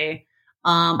luxury.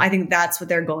 I think that's what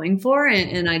they're going for.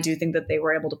 And I do think that they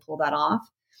were able to pull that off.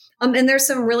 And there's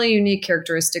some really unique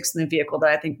characteristics in the vehicle that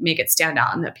I think make it stand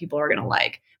out and that people are going to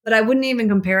like. But I wouldn't even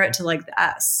compare it to like the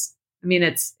S. I mean,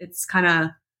 it's kind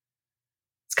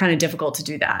of difficult to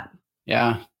do that.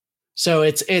 Yeah. So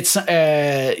it's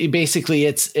basically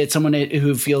it's someone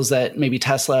who feels that maybe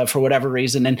Tesla, for whatever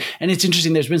reason, and it's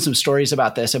interesting. There's been some stories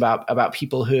about this about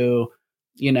people who,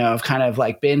 you know, have kind of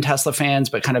like been Tesla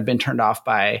fans, but kind of been turned off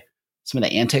by some of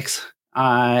the antics.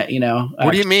 What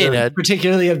do you mean, Ed?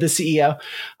 Particularly of the CEO.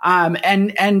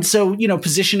 And so, you know,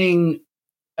 positioning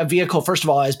a vehicle, first of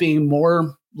all, as being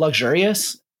more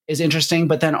luxurious is interesting,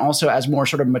 but then also as more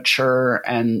sort of mature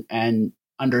and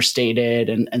understated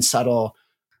and subtle,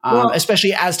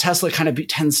 especially as Tesla kind of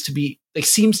tends to be, like,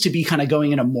 seems to be kind of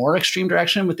going in a more extreme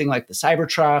direction with things like the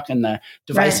Cybertruck and the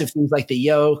divisive things like the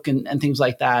yoke and things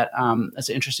like that. That's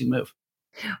an interesting move.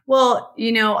 Well,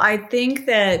 you know, I think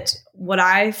that what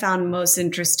I found most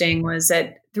interesting was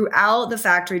that throughout the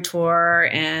factory tour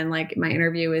and like my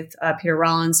interview with Peter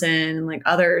Rawlinson and like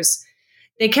others,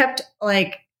 they kept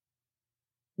like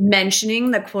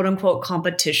mentioning the quote unquote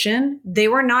competition. They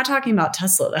were not talking about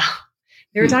Tesla though.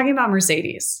 They were talking about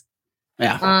Mercedes.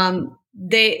 Yeah.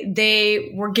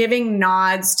 They were giving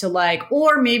nods to like,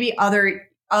 or maybe other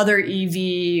EV,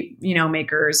 you know,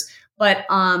 makers, but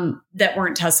that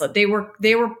weren't Tesla. They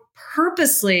were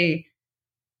purposely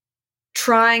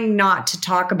trying not to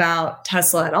talk about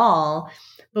Tesla at all.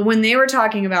 But when they were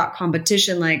talking about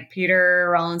competition, like Peter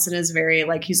Rawlinson is very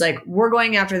like, he's like, we're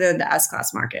going after the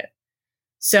S-Class market.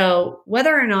 So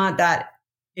whether or not that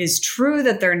is true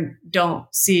that they don't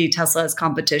see Tesla as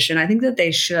competition, I think that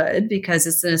they should, because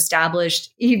it's an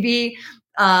established EV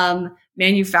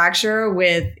manufacturer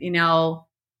with, you know,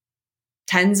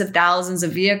 tens of thousands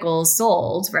of vehicles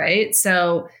sold, right?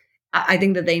 So I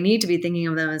think that they need to be thinking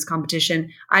of them as competition.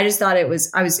 I just thought it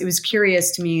was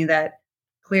curious to me that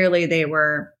clearly they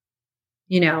were,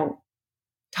 you know,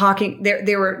 talking,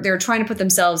 they were trying to put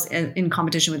themselves in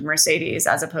competition with Mercedes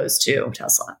as opposed to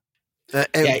Tesla.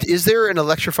 Is there an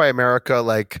Electrify America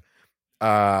like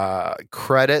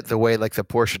credit the way like the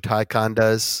Porsche Taycan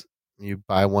does? You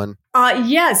buy one?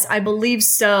 Yes, I believe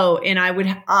so. And I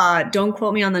would, don't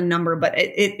quote me on the number, but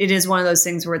it is one of those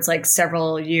things where it's like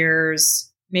several years,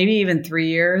 maybe even 3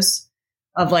 years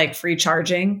of like free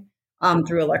charging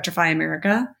through Electrify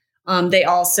America. They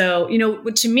also, you know,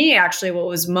 to me, actually, what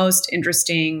was most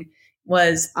interesting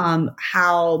was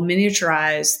how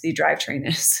miniaturized the drivetrain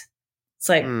is. It's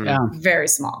like very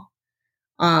small.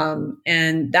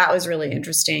 And that was really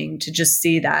interesting to just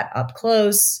see that up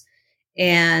close.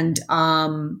 And,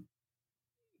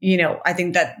 you know, I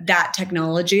think that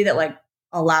technology that like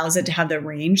allows it to have the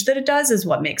range that it does is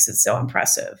what makes it so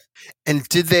impressive. And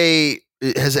have they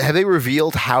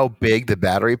revealed how big the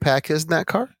battery pack is in that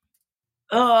car?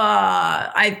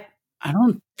 I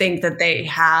don't think that they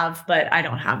have, but I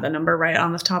don't have the number right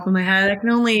on the top of my head. I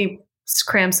can only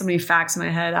cram so many facts in my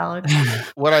head, Alex.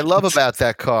 What I love about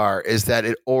that car is that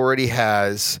it already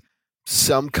has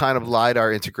some kind of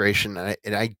LiDAR integration, and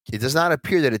it does not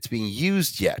appear that it's being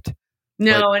used yet.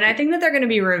 No, and I think that they're going to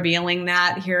be revealing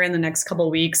that here in the next couple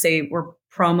of weeks. They were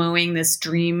promoting this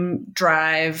Dream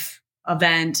Drive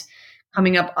event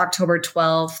coming up October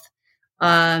 12th,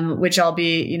 which I'll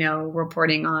be, you know,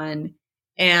 reporting on.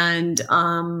 And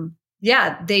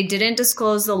they didn't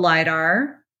disclose the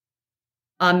LiDAR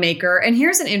maker. And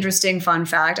here's an interesting fun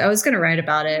fact. I was going to write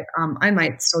about it. I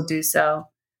might still do so.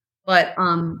 But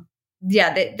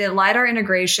the LiDAR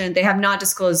integration, they have not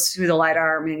disclosed who the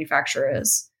LiDAR manufacturer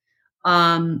is.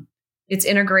 It's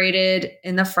integrated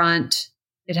in the front.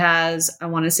 It has, I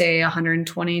want to say,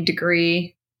 120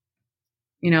 degree,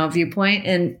 you know, viewpoint.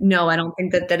 And no, I don't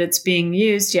think that it's being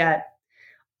used yet.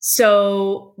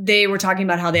 So they were talking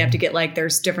about how they have to get like,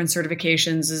 there's different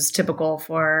certifications is typical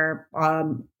for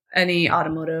any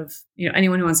automotive, you know,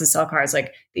 anyone who wants to sell cars,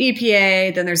 like the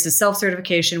EPA. Then there's the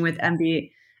self-certification with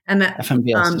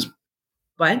FMVSS.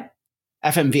 What?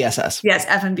 FMVSS. Yes,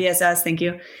 FMVSS. Thank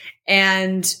you.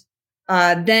 And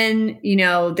then, you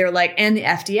know, they're like, and the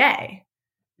FDA.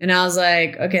 And I was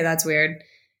like, okay, that's weird.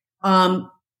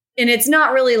 And it's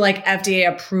not really like FDA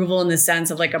approval in the sense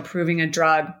of like approving a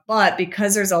drug, but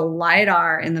because there's a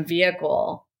LiDAR in the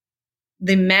vehicle,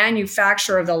 the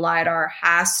manufacturer of the LiDAR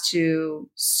has to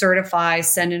certify,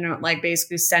 send in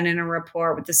a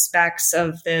report with the specs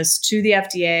of this to the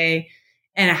FDA,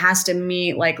 and it has to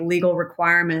meet like legal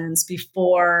requirements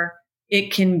before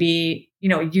it can be,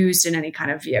 used in any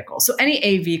kind of vehicle. So any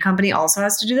AV company also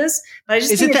has to do this, but I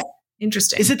just think it's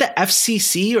interesting. Is it the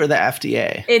FCC or the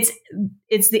FDA?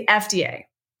 It's the FDA.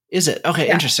 Is it? Okay,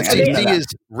 Yeah. interesting. So FCC is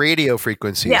radio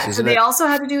frequencies, Yeah, so isn't they it? also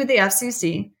have to do with the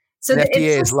FCC. So And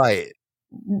FDA is light.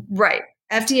 Right.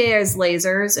 FDA is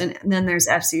lasers, and then there's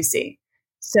FCC.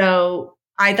 So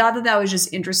I thought that was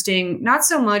just interesting. Not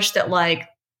so much that like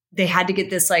they had to get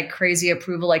this like crazy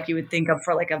approval like you would think of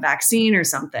for like a vaccine or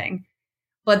something,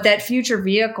 but that future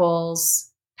vehicles,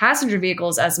 passenger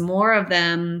vehicles, as more of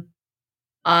them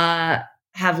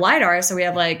have LiDAR. So we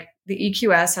have like the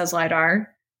EQS has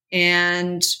LiDAR,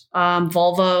 and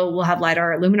Volvo will have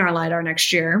LiDAR, Luminar LiDAR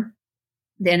next year.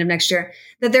 The end of next year,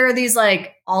 that there are these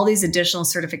like all these additional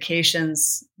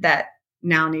certifications that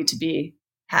now need to be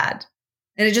had.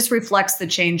 And it just reflects the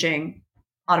changing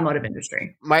automotive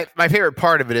industry. My favorite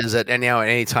part of it is that now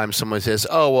anytime someone says,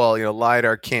 oh, well,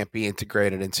 LiDAR can't be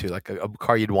integrated into like a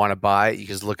car you'd want to buy, you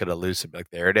just look at a Lucid,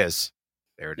 like, there it is.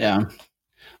 There it is. Yeah.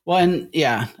 Well, and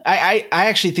yeah, I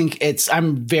actually think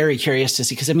I'm very curious to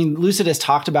see, because I mean, Lucid has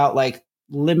talked about like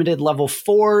limited level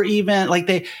 4, even like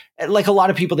a lot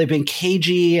of people, they've been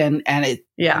cagey and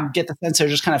you get the sense they're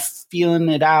just kind of feeling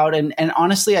it out. And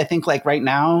honestly, I think like right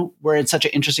now we're in such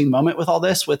an interesting moment with all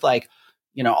this, with like,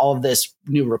 all of this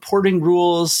new reporting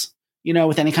rules,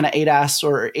 with any kind of ADAS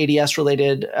or ADS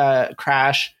related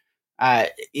crash.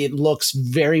 It looks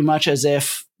very much as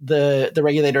if the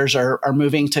regulators are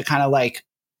moving to kind of like,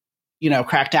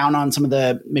 crack down on some of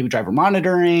the maybe driver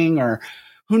monitoring, or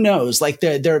who knows, like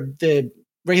the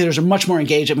regulators are much more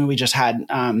engaged. I mean, we just had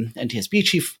NTSB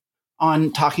chief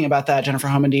on talking about that, Jennifer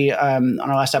Homendy, on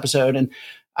our last episode. And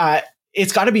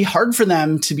it's got to be hard for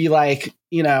them to be like,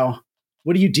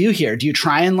 what do you do here? Do you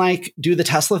try and like do the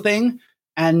Tesla thing?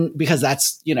 And because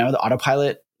that's, the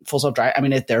autopilot full self-drive, I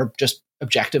mean, they're just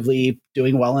objectively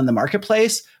doing well in the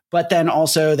marketplace. But then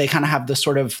also they kind of have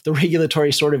the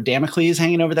regulatory sort of Damocles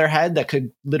hanging over their head that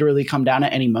could literally come down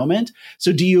at any moment.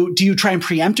 So do you try and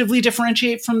preemptively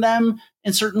differentiate from them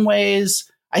in certain ways?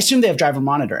 I assume they have driver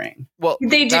monitoring. Well,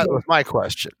 they do. That was my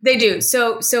question. They do.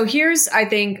 So here's, I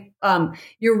think,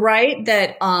 you're right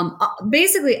that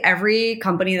basically every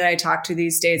company that I talk to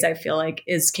these days, I feel like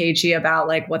is cagey about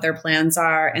like what their plans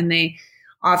are. And they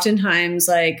oftentimes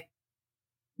like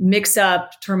mix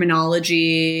up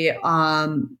terminology,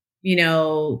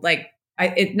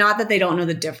 it's not that they don't know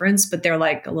the difference, but they're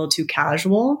like a little too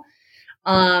casual.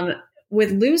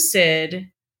 With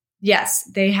Lucid, yes,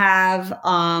 they have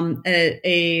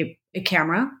a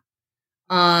camera.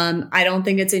 I don't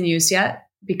think it's in use yet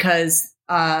because,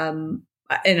 and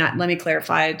let me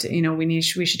clarify, we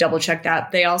should double check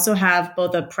that. They also have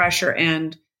both a pressure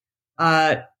and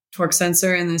torque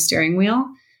sensor in the steering wheel.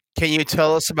 Can you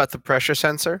tell us about the pressure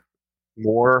sensor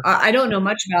more? I don't know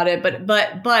much about it,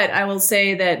 but I will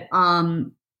say that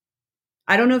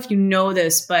I don't know if you know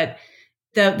this, but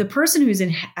the person who's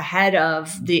ahead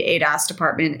of the ADAS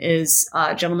department is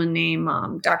a gentleman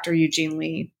named Dr. Eugene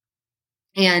Lee,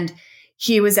 and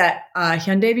he was at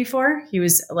Hyundai before. He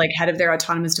was like head of their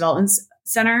autonomous development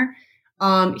center.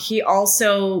 He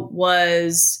also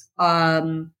was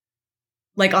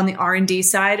like on the R&D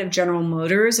side of General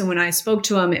Motors. And when I spoke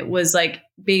to him, it was like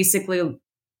basically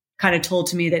kind of told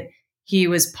to me that he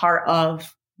was part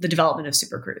of the development of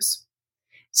Super Cruise.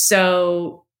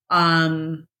 So,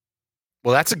 well,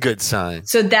 that's a good sign.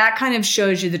 So that kind of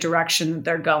shows you the direction that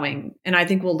they're going. And I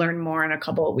think we'll learn more in a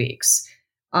couple of weeks.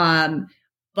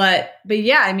 But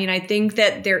yeah, I mean, I think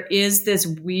that there is this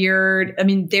weird, I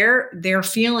mean, their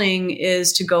feeling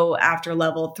is to go after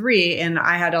level 3. And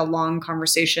I had a long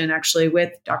conversation actually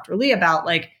with Dr. Lee about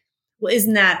like, well,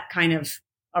 isn't that kind of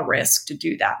a risk to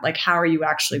do that? Like, how are you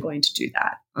actually going to do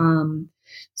that?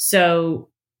 So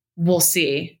we'll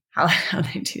see how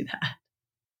they do that.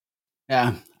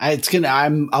 Yeah,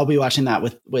 I'll be watching that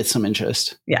with some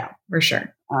interest. Yeah, for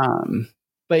sure.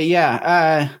 But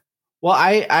yeah, well,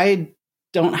 I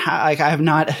don't have, like, I have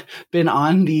not been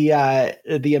on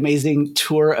the amazing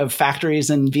tour of factories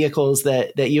and vehicles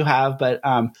that you have, but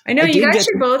I know you guys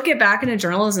should both get back into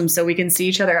journalism so we can see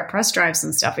each other at press drives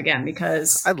and stuff again,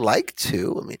 because I'd like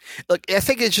to. I mean, look, I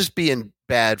think it's just be in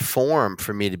bad form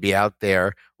for me to be out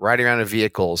there riding around in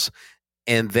vehicles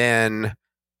and then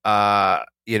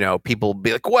people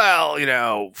be like,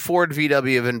 well, Ford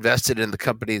VW have invested in the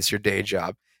company. It's your day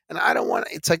job. And I don't want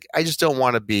to, it's like, I just don't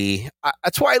want to be,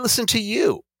 that's why I listen to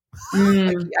you.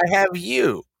 I have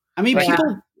you. I mean,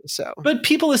 So, but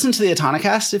people listen to the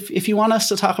Autonocast. If you want us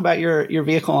to talk about your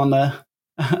vehicle on the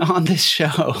on this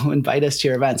show, invite us to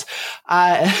your events.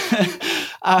 Well,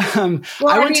 I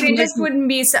mean, it just wouldn't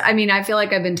be. I mean, I feel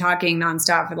like I've been talking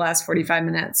nonstop for the last 45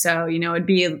 minutes. So, it'd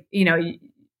be,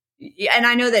 and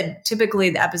I know that typically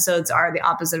the episodes are the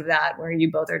opposite of that, where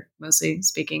you both are mostly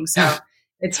speaking. So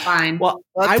it's fine. Well,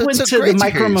 I went to the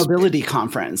Micromobility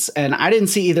Conference and I didn't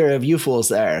see either of you fools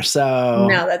there. So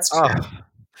no, that's true.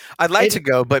 I'd like to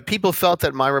go, but people felt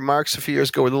that my remarks a few years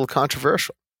ago were a little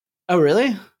controversial. Oh,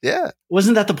 really? Yeah.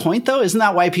 Wasn't that the point, though? Isn't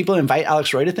that why people invite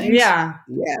Alex Roy to things? Yeah.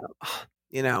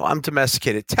 Yeah. I'm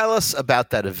domesticated. Tell us about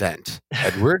that event,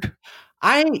 Edward.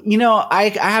 I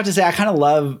have to say, I kind of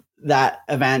love that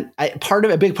event.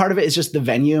 A big part of it is just the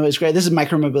venue is great. This is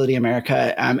Micromobility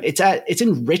America. It's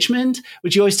in Richmond,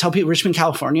 which you always tell people, Richmond,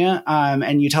 California.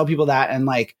 And you tell people that, and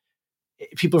like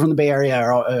people from the Bay Area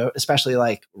are especially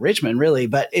like Richmond, really.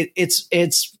 But it's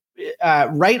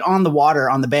right on the water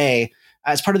on the bay.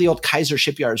 It's part of the old Kaiser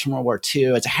shipyards from World War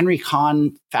II. It's a Henry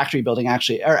Kahn factory building,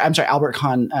 actually. Or I'm sorry, Albert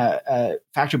Kahn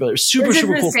factory building. Super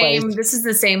cool place. This is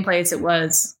the same place it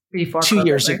was before 2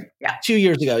 years ago. Yeah. 2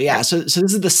 years ago. Yeah. So this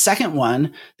is the second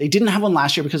one. They didn't have one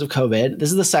last year because of COVID.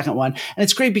 This is the second one. And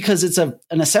it's great because it's an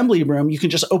assembly room. You can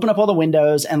just open up all the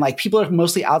windows and like people are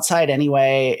mostly outside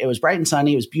anyway. It was bright and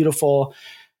sunny. It was beautiful.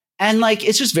 And like,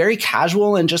 it's just very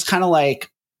casual and just kind of like,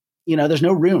 there's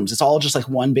no rooms. It's all just like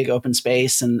one big open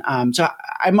space. And so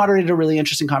I moderated a really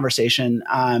interesting conversation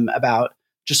about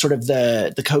just sort of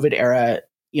the COVID era,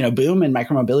 boom in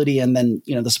micromobility, and then,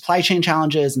 the supply chain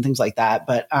challenges and things like that.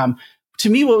 But to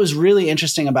me, what was really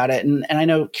interesting about it, and I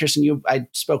know, Kirsten, I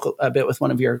spoke a bit with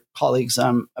one of your colleagues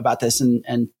about this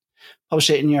and published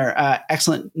it in your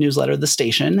excellent newsletter, The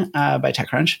Station by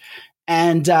TechCrunch.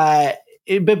 And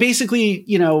but basically,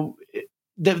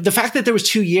 the fact that there was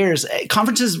 2 years,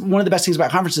 conferences, one of the best things about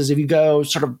conferences, if you go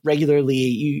sort of regularly,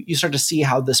 you start to see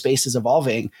how the space is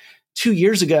evolving. 2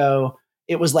 years ago,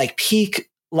 it was like peak,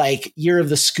 like year of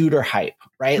the scooter hype,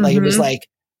 right? Mm-hmm. Like it was like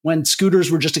when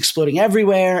scooters were just exploding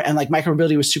everywhere and like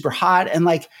micromobility was super hot. And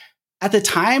like at the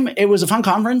time it was a fun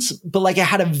conference, but like it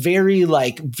had a very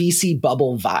like VC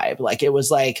bubble vibe. Like it was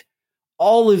like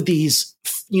all of these,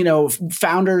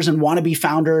 founders and wannabe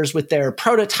founders with their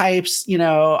prototypes,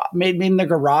 made in their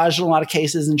garage in a lot of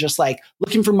cases, and just like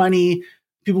looking for money,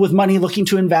 people with money looking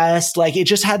to invest. Like it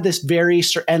just had this very,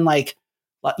 and like,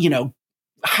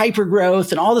 hyper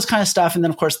growth and all this kind of stuff. And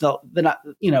then of course the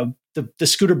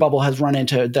scooter bubble has run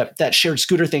into that shared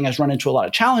scooter thing has run into a lot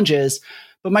of challenges,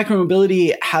 but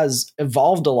micromobility has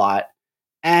evolved a lot.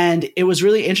 And it was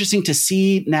really interesting to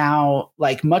see now,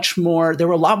 like much more, there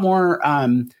were a lot more,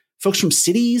 folks from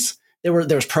cities. There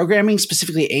was programming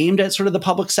specifically aimed at sort of the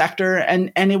public sector.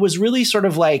 And it was really sort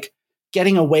of like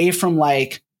getting away from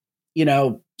like,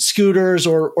 scooters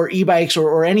or e-bikes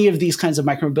or any of these kinds of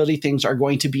micromobility things are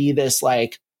going to be this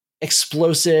like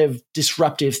explosive,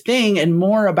 disruptive thing, and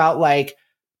more about like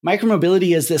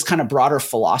micromobility is this kind of broader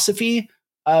philosophy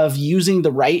of using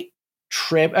the right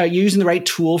trip, using the right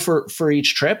tool for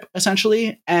each trip,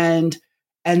 essentially. And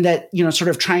that, sort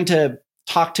of trying to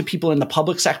talk to people in the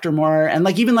public sector more. And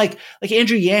like, even like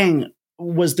Andrew Yang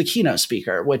was the keynote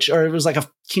speaker, or it was like a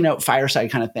keynote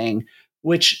fireside kind of thing,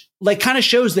 which like kind of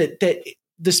shows that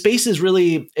the space is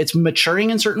really, it's maturing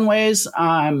in certain ways.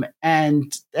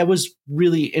 And that was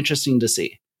really interesting to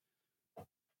see.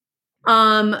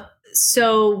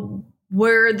 So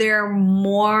were there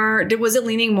more, was it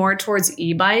leaning more towards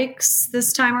e-bikes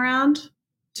this time around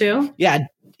too? Yeah,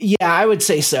 I would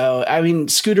say so. I mean,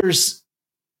 scooters,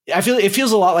 it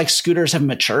feels a lot like scooters have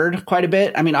matured quite a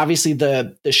bit. I mean, obviously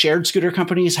the shared scooter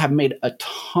companies have made a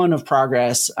ton of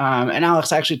progress. And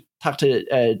Alex, I actually talked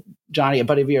to Johnny, a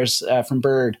buddy of yours from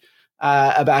Bird,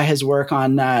 about his work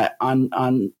on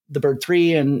the Bird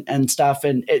 3 and stuff,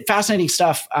 and fascinating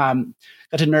stuff.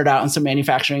 Got to nerd out on some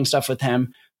manufacturing stuff with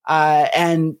him.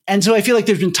 And so I feel like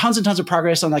there's been tons and tons of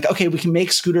progress on like, okay, we can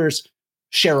make scooters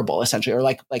shareable essentially, or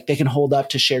like they can hold up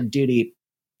to shared duty.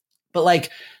 But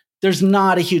like, there's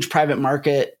not a huge private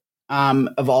market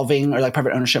evolving, or like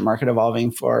private ownership market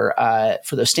evolving for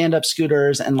those stand-up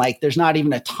scooters. And like, there's not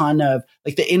even a ton of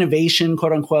like the innovation,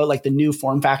 quote unquote, like the new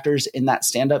form factors in that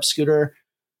stand-up scooter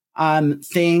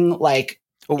thing. Like,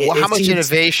 how much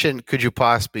innovation could you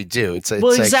possibly do? It's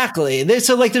exactly.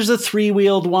 So like, there's the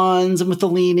 3-wheeled ones and with the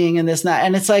leaning and this and that.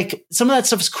 And it's like, some of that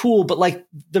stuff is cool, but like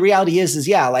the reality is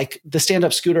yeah, like the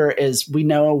stand-up scooter is, we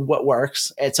know what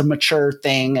works. It's a mature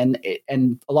thing.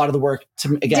 And a lot of the work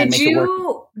to, again, it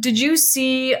work. Did you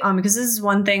see, because this is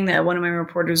one thing that one of my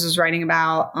reporters was writing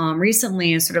about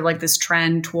recently, is sort of like this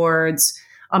trend towards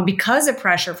because of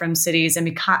pressure from cities and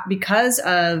because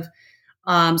of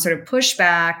sort of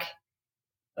pushback,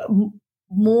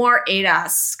 more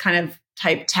ADAS kind of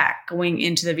type tech going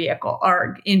into the vehicle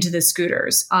or into the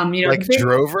scooters. Like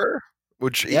Drover,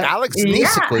 which Alex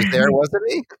Nisik was there, wasn't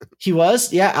he? He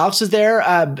was. Yeah, Alex was there.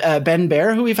 Ben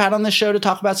Baer, who we've had on the show to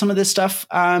talk about some of this stuff,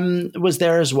 was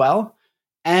there as well.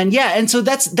 And so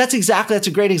that's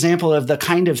a great example of the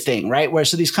kind of thing, right? Where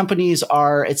so these companies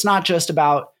it's not just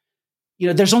about,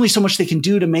 there's only so much they can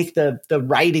do to make the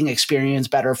riding experience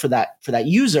better for that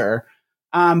user.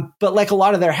 But like a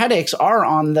lot of their headaches are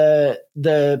on the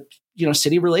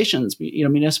city relations,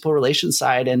 municipal relations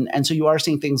side. And so you are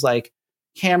seeing things like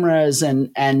cameras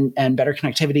and better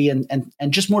connectivity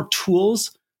and just more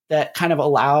tools that kind of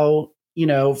allow,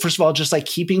 first of all, just like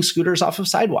keeping scooters off of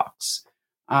sidewalks.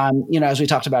 As we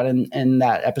talked about in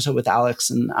that episode with Alex.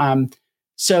 And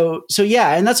so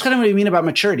and that's kind of what I mean about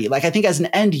maturity. Like, I think as an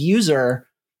end user,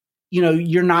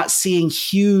 you're not seeing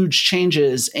huge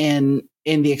changes in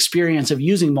the experience of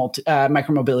using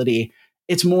micromobility.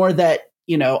 It's more that,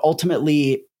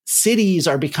 ultimately cities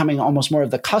are becoming almost more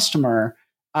of the customer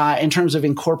in terms of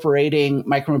incorporating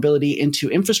micromobility into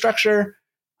infrastructure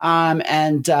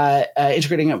and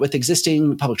integrating it with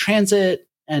existing public transit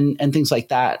and things like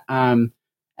that.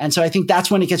 And so I think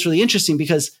that's when it gets really interesting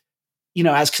because,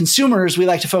 as consumers, we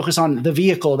like to focus on the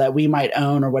vehicle that we might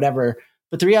own or whatever.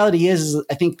 But the reality is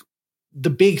I think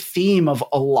the big theme of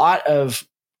a lot of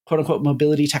quote unquote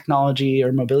mobility technology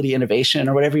or mobility innovation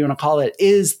or whatever you want to call it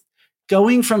is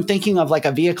going from thinking of like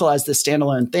a vehicle as the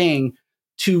standalone thing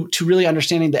to really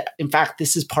understanding that, in fact,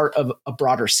 this is part of a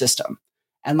broader system.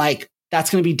 And like, that's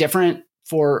going to be different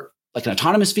for like an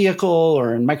autonomous vehicle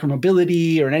or in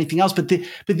micromobility or anything else.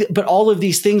 But all of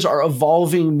these things are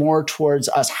evolving more towards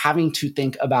us having to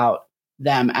think about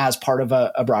them as part of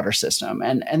a broader system.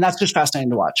 And that's just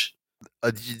fascinating to watch.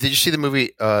 Did you see the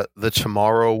movie The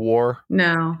Tomorrow War?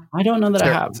 No. I don't know that I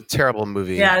have. It's a terrible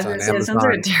movie. Yeah, it sounds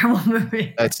like a terrible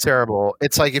movie. It's terrible.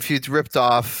 It's like if you'd ripped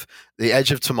off The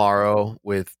Edge of Tomorrow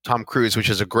with Tom Cruise, which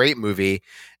is a great movie,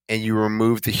 and you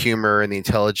removed the humor and the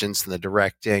intelligence and the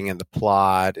directing and the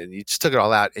plot, and you just took it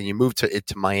all out and you moved it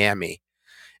to Miami.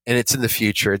 And it's in the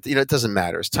future. It doesn't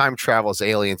matter. It's time travel, it's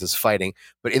aliens, it's fighting.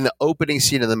 But in the opening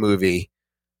scene of the movie,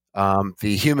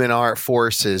 the human art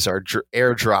forces are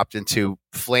airdropped into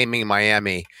flaming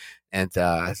Miami, and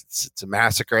it's a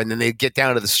massacre. And then they get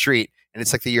down to the street, and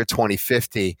it's like the year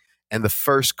 2050, and the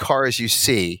first cars you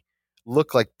see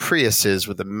look like Priuses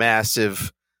with a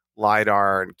massive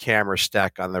LiDAR and camera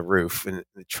stack on the roof, and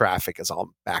the traffic is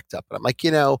all backed up. And I'm like,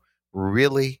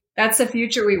 really? That's the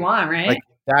future we want, right? Like,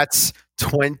 that's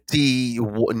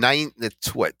 29.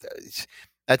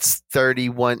 That's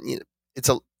 31. It's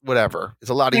a whatever. It's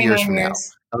a lot of years from now.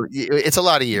 It's a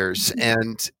lot of years,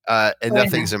 and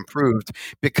nothing's improved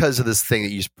because of this thing that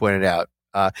you just pointed out.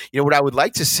 What I would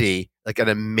like to see, like an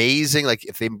amazing, like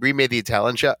if they remade the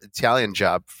Italian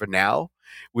Job for now,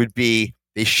 would be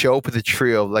they show up with a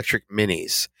trio of electric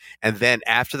minis, and then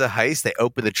after the heist, they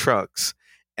open the trunks,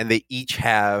 and they each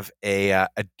have a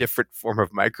different form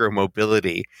of micro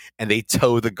mobility, and they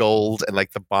tow the gold and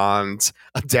like the bonds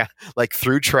down, like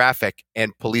through traffic,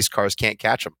 and police cars can't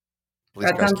catch them.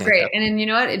 That sounds great. And then you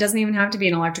know what? It doesn't even have to be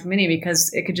an electric mini because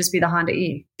it could just be the Honda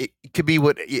E. It could be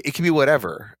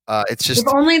whatever. It's just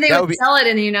if only they would sell it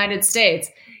in the United States.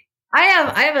 I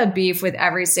have a beef with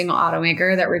every single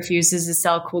automaker that refuses to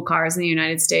sell cool cars in the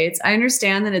United States. I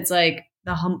understand that it's like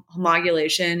the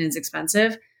homologation is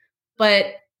expensive, but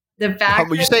the fact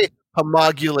would you say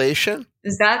homologation?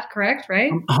 Is that correct?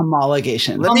 Right?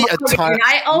 Homologation.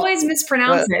 I always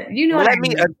mispronounce it. Let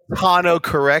me Atano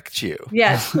correct you.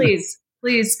 Yes,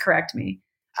 please correct me.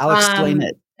 I'll explain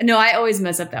it. No, I always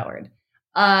mess up that word.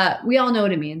 We all know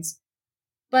what it means,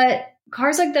 but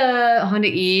cars like the Honda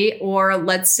E, or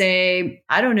let's say,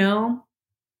 I don't know,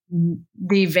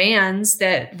 the vans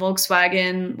that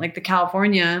Volkswagen, like the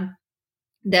California,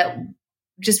 that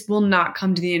just will not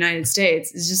come to the United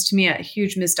States is just to me a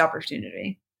huge missed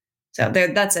opportunity. So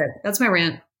that's it. That's my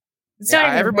rant. It's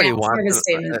not everybody wants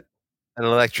an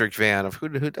electric van. Of who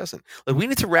doesn't? Look, we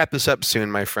need to wrap this up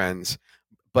soon, my friends.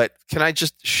 But can I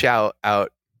just shout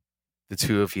out the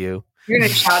two of you? You're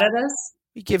going to shout at us?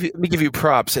 Let me give you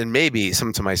props and maybe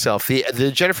some to myself.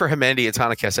 The Jennifer Hemendi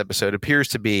Autonocast episode appears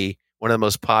to be one of the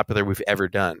most popular we've ever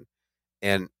done,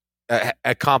 and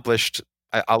accomplished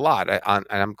a lot. And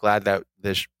I'm glad that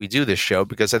we do this show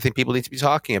because I think people need to be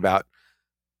talking about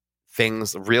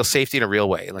things, real safety in a real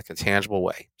way, like a tangible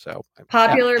way. So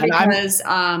popular because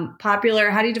popular.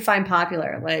 How do you define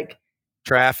popular? Like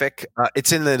traffic.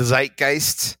 It's in the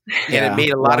zeitgeist, and it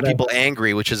made a lot of people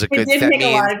angry, which is a good thing. It did make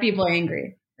a lot of people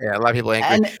angry. Yeah, a lot of people are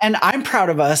angry. And I'm proud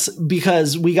of us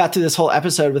because we got through this whole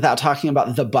episode without talking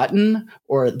about the button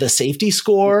or the safety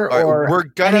score or we're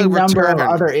gonna any number of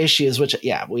return. other issues, which,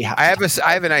 yeah, we have. I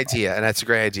have an idea, and that's a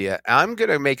great idea. I'm going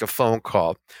to make a phone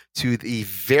call to the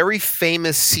very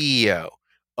famous CEO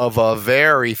of a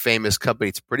very famous company.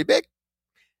 It's pretty big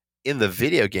in the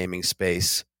video gaming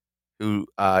space, who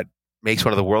makes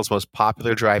one of the world's most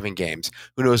popular driving games,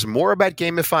 who knows more about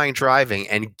gamifying driving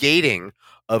and gating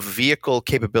of vehicle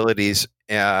capabilities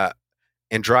and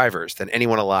drivers than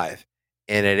anyone alive.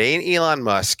 And it ain't Elon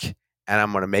Musk. And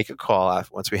I'm going to make a call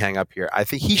once we hang up here. I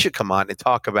think he should come on and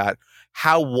talk about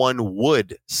how one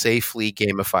would safely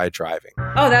gamify driving.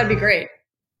 Oh, that'd be great.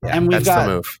 Yeah, and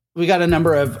we got a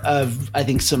number of I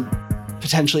think some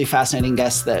potentially fascinating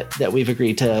guests that we've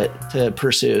agreed to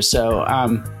pursue. So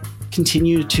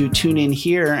continue to tune in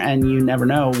here, and you never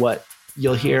know what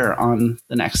you'll hear on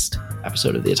the next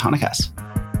episode of the Autonocast.